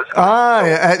already does.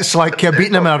 It's like you're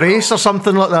beating him in a race or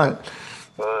something like that.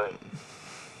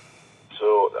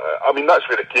 That's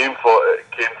where it came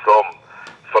from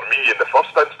for me in the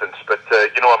first instance. But as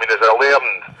I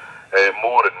learned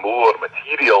more and more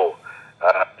material,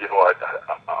 I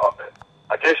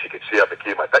guess you could say I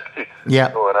became addicted. Yeah.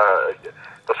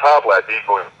 There's hardly a day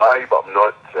going by, but I'm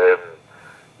not,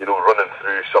 running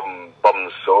through some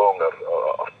Burns song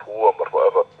or poem or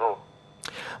whatever. No.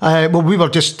 Well, we were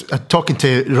just talking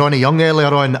to Ronnie Young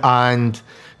earlier on, and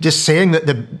just saying that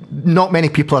not many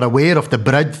people are aware of the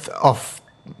breadth of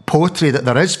poetry that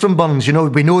there is from Burns.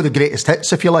 We know the greatest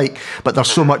hits, if you like, but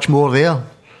there's so much more there.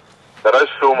 There is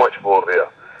so much more there,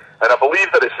 and I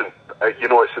believe that it's in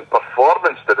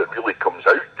performance that it really comes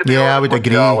out. To be honest, I would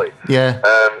agree. Charlie. Yeah,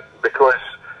 because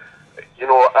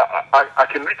I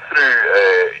can read through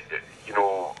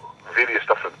various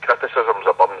different criticisms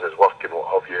of Burns' work and what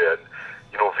have you, and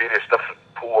various different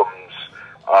poems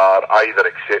are either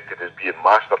accepted as being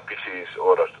masterpieces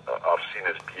or are seen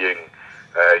as being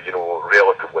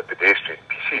relatively pedestrian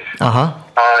pieces.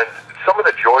 And some of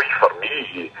the joy for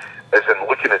me is in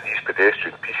looking at these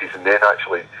pedestrian pieces and then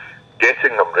actually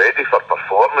getting them ready for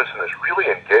performance, and it's really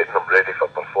in getting them ready for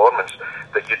performance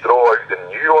that you draw out the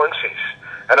nuances.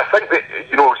 And I think that,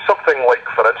 something like,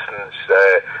 for instance,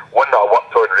 one that I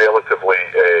worked on relatively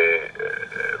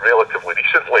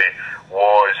recently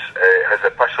was his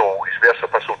verse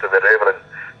epistle to the Reverend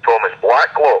Thomas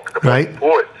Blacklock, the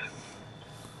poet.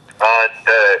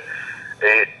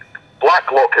 And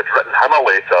Blacklock had written him a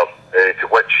letter to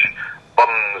which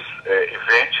Burns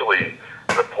eventually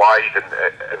replied in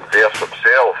verse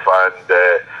himself. And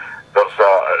there's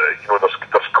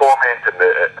comment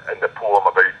in the poem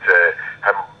about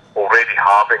him already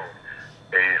having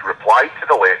replied to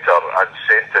the letter and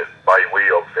sent it by way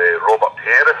of Robert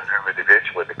Heron, who would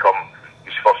eventually become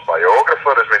his first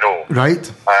biographer, as we know.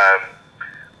 Right.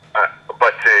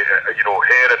 But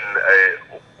Heron,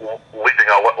 leading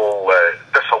a little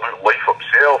dissolute life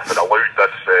himself, had allowed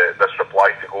this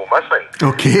reply to go missing.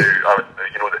 Okay.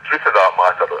 The truth of that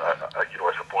matter, I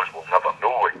suppose we'll never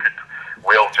know. It could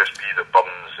well just be that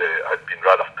Burns had been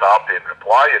rather tardy in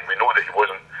replying. We know that he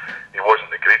wasn't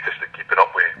the greatest at keeping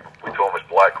up with Thomas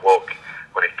Blacklock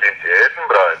when he came to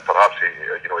Edinburgh, and perhaps he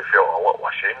felt a little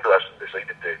ashamed of this and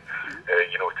decided to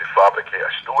fabricate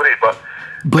a story. But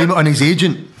blame it on his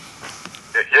agent.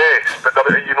 Yes, but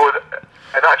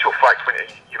in actual fact, when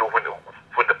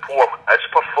the poem is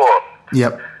performed,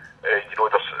 yep.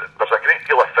 There's a great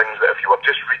deal of things that if you were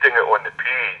just reading it on the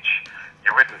page,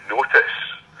 you wouldn't notice.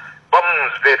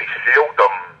 Burns very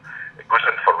seldom goes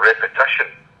in for repetition,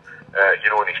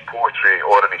 in his poetry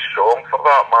or in his song, for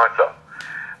that matter.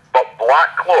 But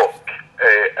Blacklock,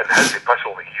 in his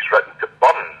epistle that he's written to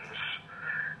Burns,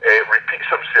 repeats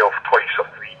himself twice or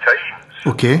three times.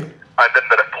 Okay. And in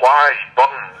the reply,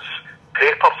 Burns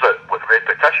papers it with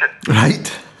repetition. Right.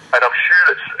 And I'm sure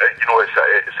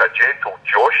it's a gentle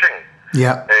joshing.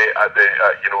 Yeah. At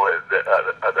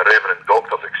the Reverend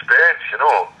Doctor's expense,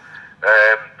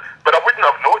 But I wouldn't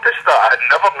have noticed that. I had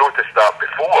never noticed that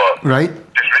before. Right.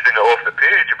 Just reading it off the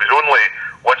page. It was only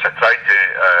once I tried to,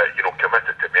 commit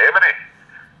it to memory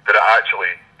that it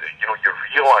actually, you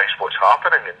realise what's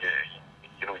happening, and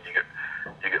you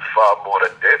get far more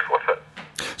in depth with it.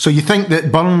 So you think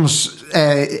that Burns,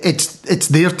 it's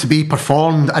there to be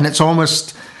performed, and it's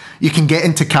almost, you can get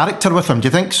into character with him. Do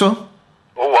you think so?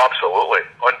 Oh, absolutely,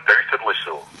 undoubtedly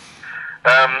so.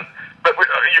 But we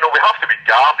have to be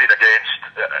guarded against,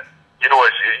 as you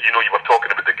were talking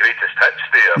about the greatest hits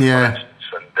there, yeah. for instance,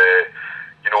 and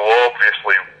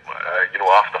obviously,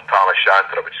 after Tam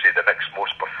O'Shanter, I would say the next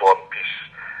most performed piece.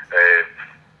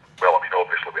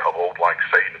 Obviously we have Auld Lang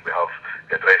Syne and we have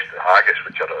The Address to Haggis,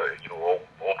 which are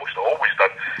almost always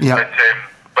done. Yeah.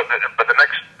 But the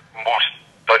next most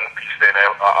done piece then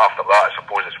after that, I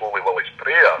suppose, is Holy Willie's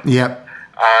Prayer. Yeah.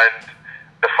 And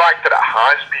the fact that it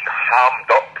has been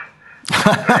hammed up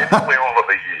greatly over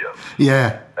the years.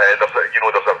 Yeah. There's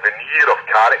a veneer of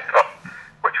character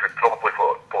which would probably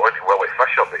put onto Willie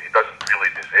Fisher that he doesn't really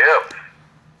deserve.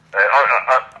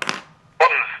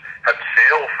 Burns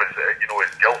himself is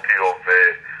guilty of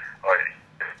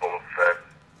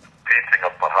painting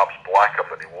him perhaps blacker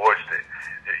than he was,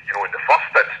 in the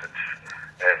first instance.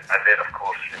 And then, of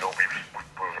course,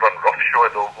 we've run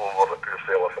roughshod over the poor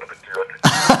fella for about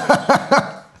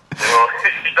 200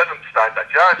 he doesn't stand a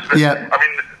chance. But, yeah. I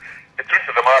mean, the truth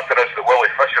of the matter is that Willie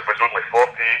Fisher was only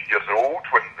 48 years old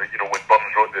when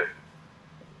Burns wrote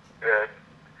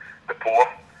the poem.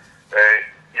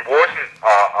 He wasn't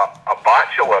a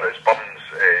bachelor, as Burns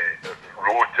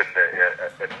wrote in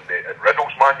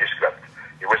Riddle's manuscript.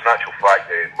 He was, in actual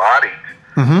fact, married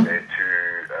to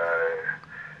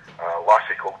a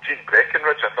lassie called Jean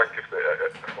Breckenridge, I think, if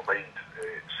my mind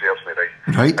serves me right.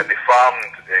 Right. And they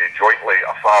farmed jointly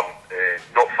a farm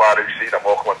not far outside of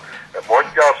Mauchline at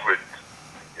Montgarswood,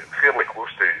 fairly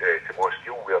close to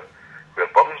Mossgiel, where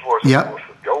Burns was, yeah. of course,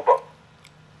 with Gilbert.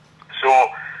 So,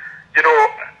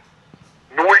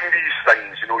 knowing these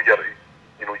things, you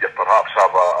perhaps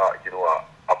have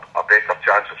a better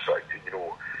chance of sort of,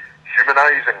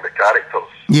 humanising the characters.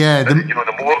 Yeah. The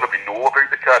more that we know about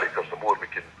the characters, the more we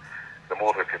can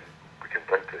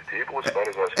bring to the table, as far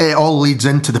as that's it all leads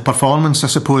into the performance, I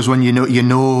suppose, when you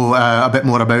know a bit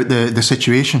more about the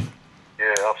situation.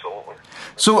 Yeah, absolutely.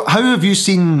 So how have you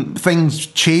seen things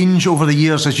change over the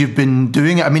years as you've been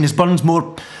doing it? I mean, is Burns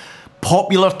more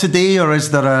popular today, or is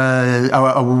there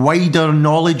a wider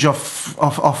knowledge of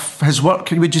his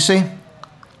work, would you say?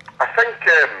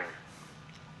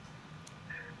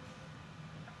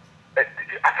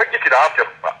 I think you could argue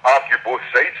both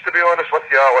sides, to be honest with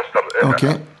you, Alistair.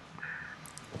 Okay.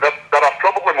 There are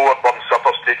probably more Burns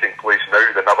suppers taking place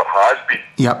now than ever has been.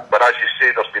 Yep. But as you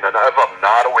say, there's been an ever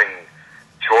narrowing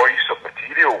choice of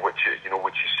material, which you see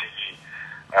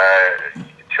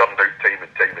churned out time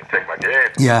and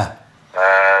again. Yeah.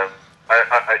 And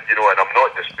I'm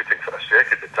not disputing for a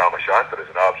second that Tam O'Shanter is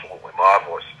an absolutely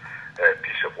marvellous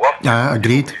piece of work.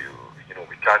 Agreed.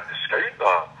 We can't discount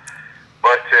that.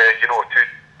 But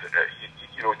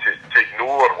to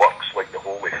ignore works like the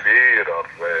Holy Fair or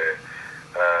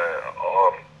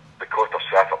the Quarter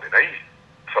Saturday Night,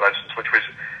 for instance, which was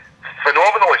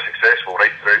phenomenally successful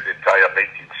right throughout the entire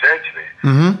 19th century,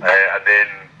 and then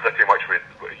pretty much with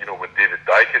David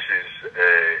Dykes's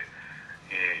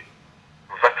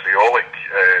vitriolic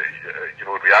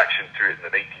reaction to it in the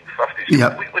 1950s,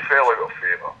 yep. completely fell out of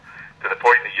favour to the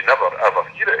point that you never ever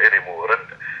hear it anymore.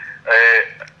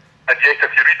 And yet,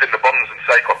 if you read in the Burns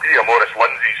Encyclopedia, Maurice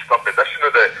Lindsay's third edition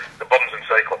of the Burns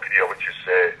Encyclopedia, which is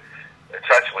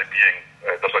it's actually being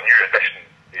there's a new edition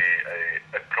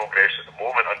in progress at the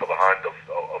moment under the hand of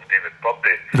David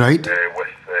Purdy, right? With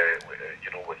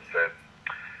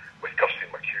Kirsty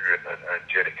McHugh and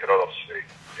Jerry Carruthers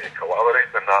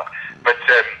collaborating in that. But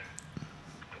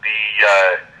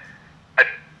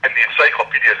in the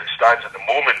encyclopedia as it stands at the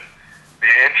moment,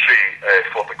 the entry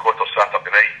for the Quarter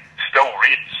Saturday Night still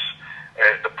reads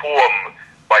the poem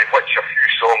by which, a few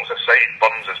songs aside,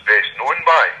 Burns is best known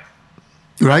by.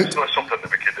 Right. It's not something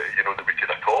that we could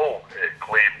at all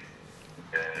claim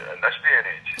in this day and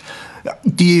age.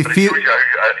 Do you but feel? It shows you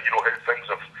how things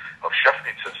have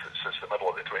shifted since the middle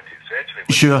of the 20th century.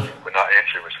 When that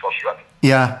entry was first written.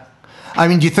 Yeah. I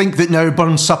mean, do you think that now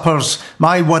Burns Suppers?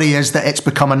 My worry is that it's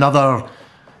become another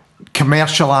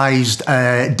commercialised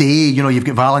day. You've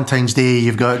got Valentine's Day,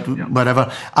 you've got whatever,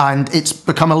 and it's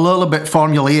become a little bit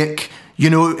formulaic.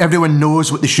 Everyone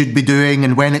knows what they should be doing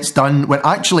and when it's done, when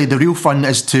actually the real fun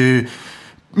is to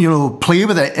play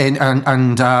with it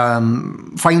and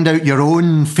find out your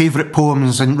own favourite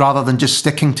poems, and rather than just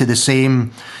sticking to the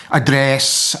same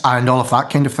address and all of that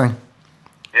kind of thing.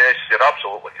 Yes, you're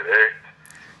absolutely correct.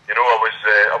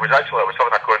 I was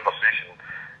having a conversation.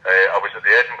 I was at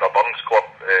the Edinburgh Burns Club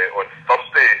on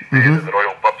Thursday at the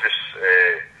Royal Burgess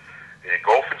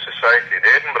Golfing Society in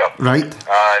Edinburgh. Right.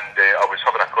 And I was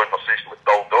having a conversation with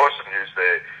Bill Dawson, who's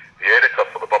the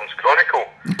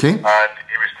Okay. And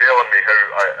he was telling me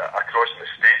how across in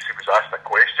the States he was asked a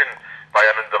question by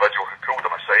an individual who pulled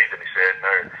him aside and he said,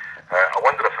 now, I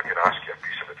wonder if I can ask you a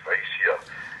piece of advice here,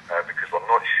 because we're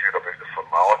not sure about the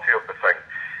formality of the thing.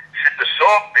 Should the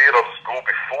sword bearers go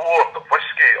before the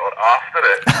whiskey or after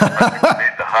it and we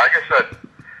made the haggis in?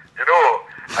 You know,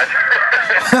 and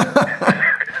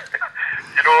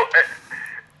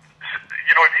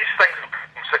these things have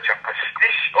become such a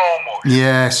pastiche almost.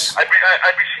 Yes. And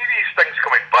we see these things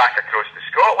coming back across to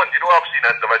Scotland. You know, I've seen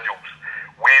individuals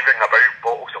waving about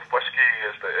bottles of whiskey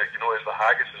as the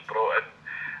haggis is brought in,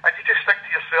 and you just think to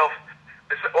yourself,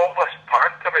 is it all this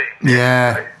pantomime?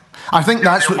 Yeah. I think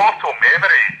that's the immortal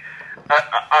memory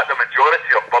at the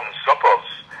majority of Burns suppers,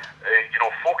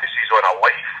 focuses on a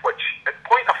life which, in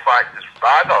point of fact, is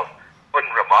rather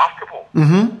unremarkable.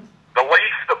 Mm-hmm. The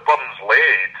life that Burns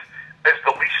led is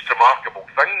the least remarkable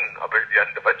thing about the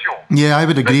individual. Yeah, I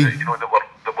would agree. That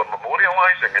we're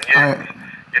memorialising, and yet,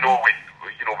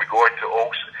 we go into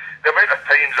all the amount of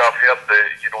times I've heard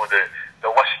the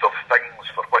list of things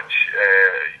for which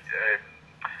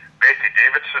Betty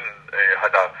Davidson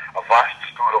had a vast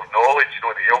store of knowledge.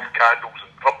 The elf candles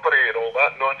and trumpery and all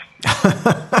that nonsense.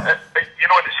 It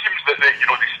seems that they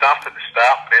start at the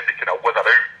start and then they kind of wither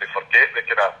out. They forget the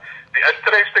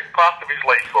interesting part of his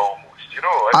life almost.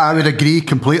 I would agree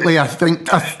completely. I think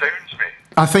that astounds me.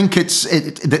 I think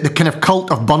the kind of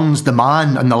cult of Burns the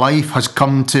man and the life has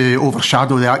come to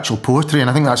overshadow the actual poetry, and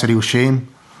I think that's a real shame.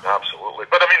 Absolutely,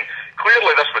 but I mean,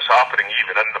 clearly this was happening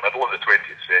even in the middle of the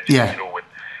 20th century. Yeah. When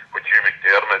Hugh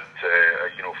McDermott,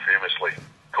 famously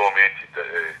commented that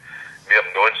mere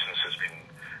nonsense has been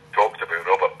talked about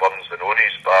Robert Burns the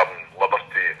Nonies, barring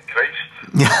liberty and Christ.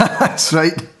 Yeah, that's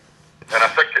right. And I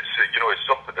think it's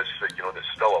something that's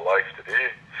still alive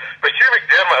today. But Hugh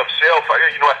McDermott himself, I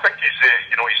think he's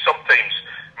sometimes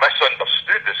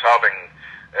misunderstood as having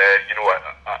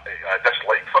a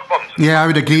dislike for Burns. Yeah, I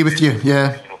would agree with you.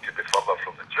 Yeah. Could be further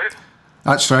from the truth.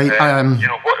 That's right.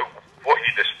 What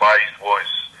he despised was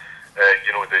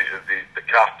the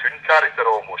cartoon character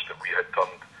almost that we had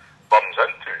turned Burns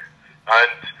into.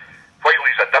 And while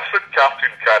he's a different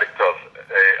cartoon character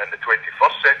in the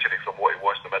 21st century from what he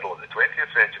was in the middle of the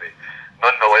 20th century,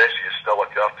 nonetheless he is still a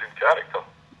cartoon character.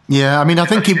 Yeah, I mean, I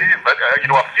think I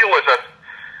feel as if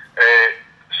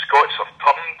Scots have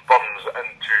turned Burns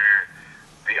into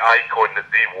the icon that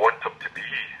they want him to be,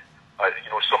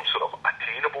 some sort of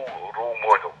attainable role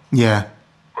model. Yeah.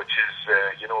 Which is,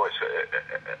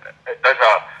 it does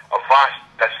a vast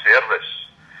disservice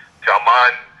to a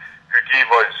man who gave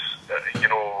us,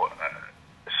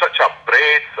 such a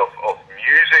breadth of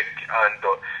music, and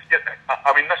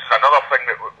I mean, this is another thing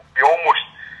that we almost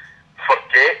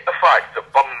forget the fact that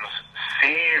Burns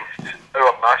saved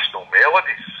our national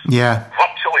melodies. Yeah.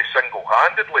 Virtually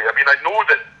single-handedly. I mean, I know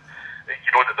that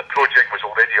that the project was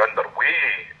already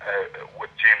underway with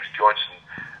James Johnson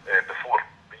before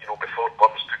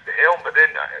Burns took the helm, but then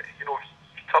he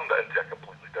turned it into a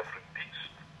completely different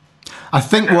beast. I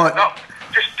think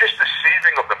just the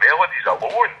saving of the melodies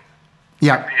alone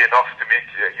would be enough to make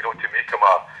him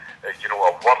a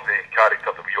worthy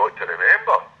character that we ought to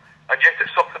remember, and yet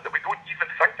it's something that we don't even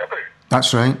think about.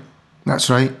 That's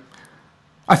right.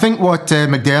 I think what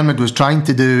McDermott was trying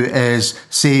to do is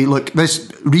say, look,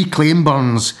 this reclaim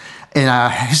Burns in a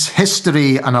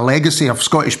history and a legacy of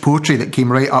Scottish poetry that came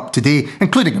right up today,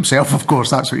 including himself, of course.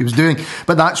 That's what he was doing.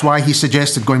 But that's why he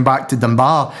suggested going back to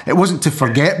Dunbar. It wasn't to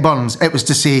forget Burns. It was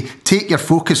to say, take your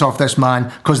focus off this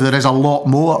man, because there is a lot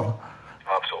more.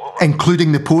 Absolutely.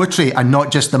 Including the poetry and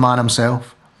not just the man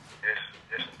himself. Yes,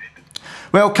 indeed.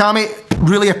 Well, Cammy,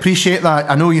 really appreciate that.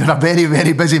 I know you're a very,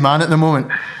 very busy man at the moment.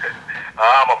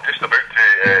 I'm just about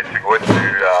to go into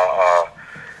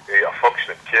a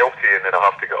function in Kelty, and then I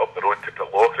have to get up the road to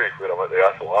Pitlochry, where I'm at the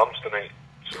Athol Arms tonight.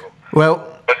 So, well,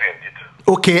 busy indeed.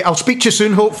 Okay, I'll speak to you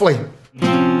soon, hopefully.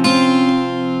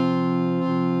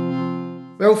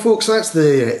 Well, folks, that's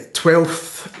the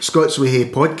 12th Scots We Hae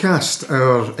podcast,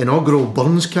 our inaugural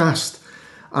Burns cast.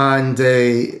 And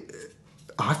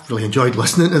I've really enjoyed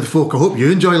listening to the folk. I hope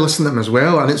you enjoy listening to them as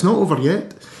well. And it's not over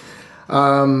yet.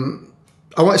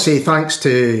 I want to say thanks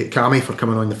to Cammy for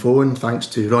coming on the phone. Thanks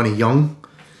to Ronnie Young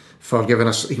for giving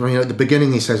us... at the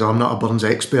beginning he says, I'm not a Burns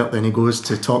expert. Then he goes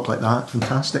to talk like that.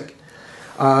 Fantastic.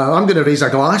 I'm going to raise a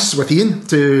glass with Ian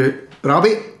to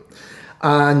Robbie.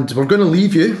 And we're going to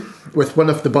leave you with one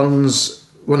of Burns'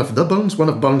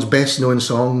 best known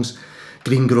songs,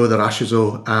 Green Grow the Rashes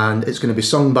O, and it's going to be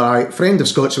sung by a friend of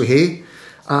Scots We Hae,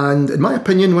 and in my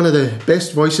opinion one of the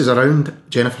best voices around,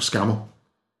 Jennifer Scammell.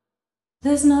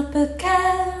 There's naught but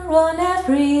care on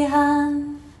every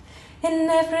hand, in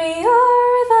every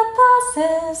hour that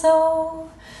passes, oh,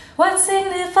 what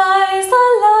signifies the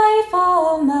life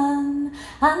o' man,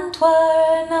 and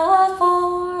 'twere not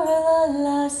for the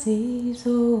lassies,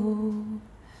 oh.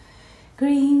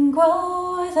 Green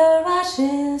grow the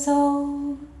rushes,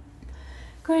 oh,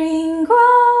 green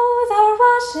grow the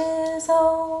rushes,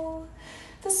 oh,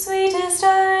 the sweetest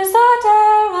hours that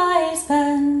e'er I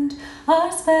spend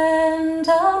are spent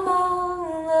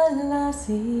among the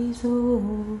lassies,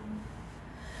 oh.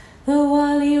 The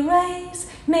wally rays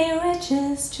may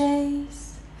riches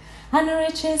chase, and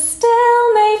riches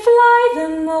still may fly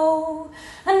them, oh,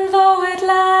 and though at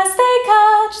last they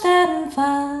catch them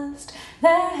fast,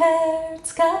 their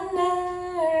hearts can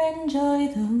ne'er enjoy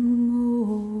them,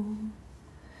 oh.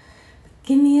 But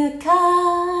give me a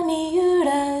canny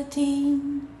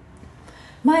Uradine,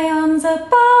 my arms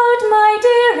about my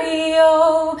dearie,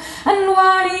 oh, and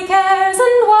warly cares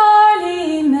and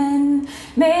warly men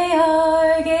may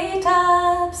our gay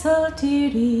tapsel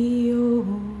teary,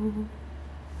 oh.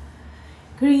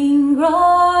 Green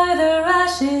grow the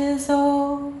rushes,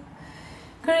 oh,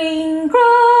 green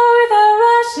grow the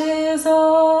rushes,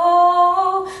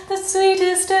 oh, the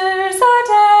sweetest hours that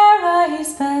e'er I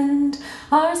spend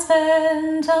are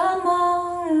spent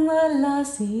among the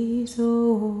lassies,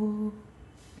 oh.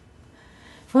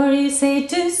 For you say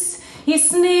dus, you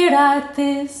sneer at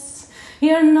this,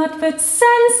 you're not but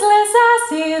senseless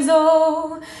asses,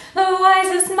 oh. The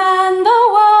wisest man the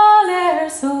wall e'er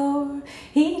saw,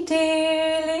 he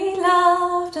dearly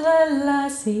loved the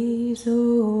lassies,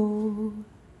 oh.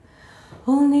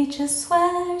 All nature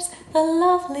swears the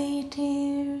lovely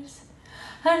tears,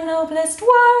 her noblest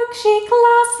work she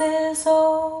classes,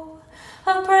 oh.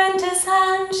 Apprentice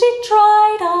hand she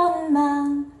tried on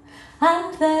man,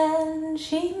 and then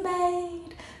she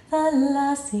made the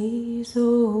lassies,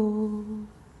 oh.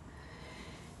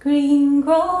 Green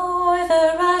grow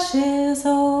the rushes,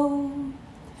 oh,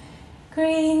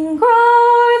 green grow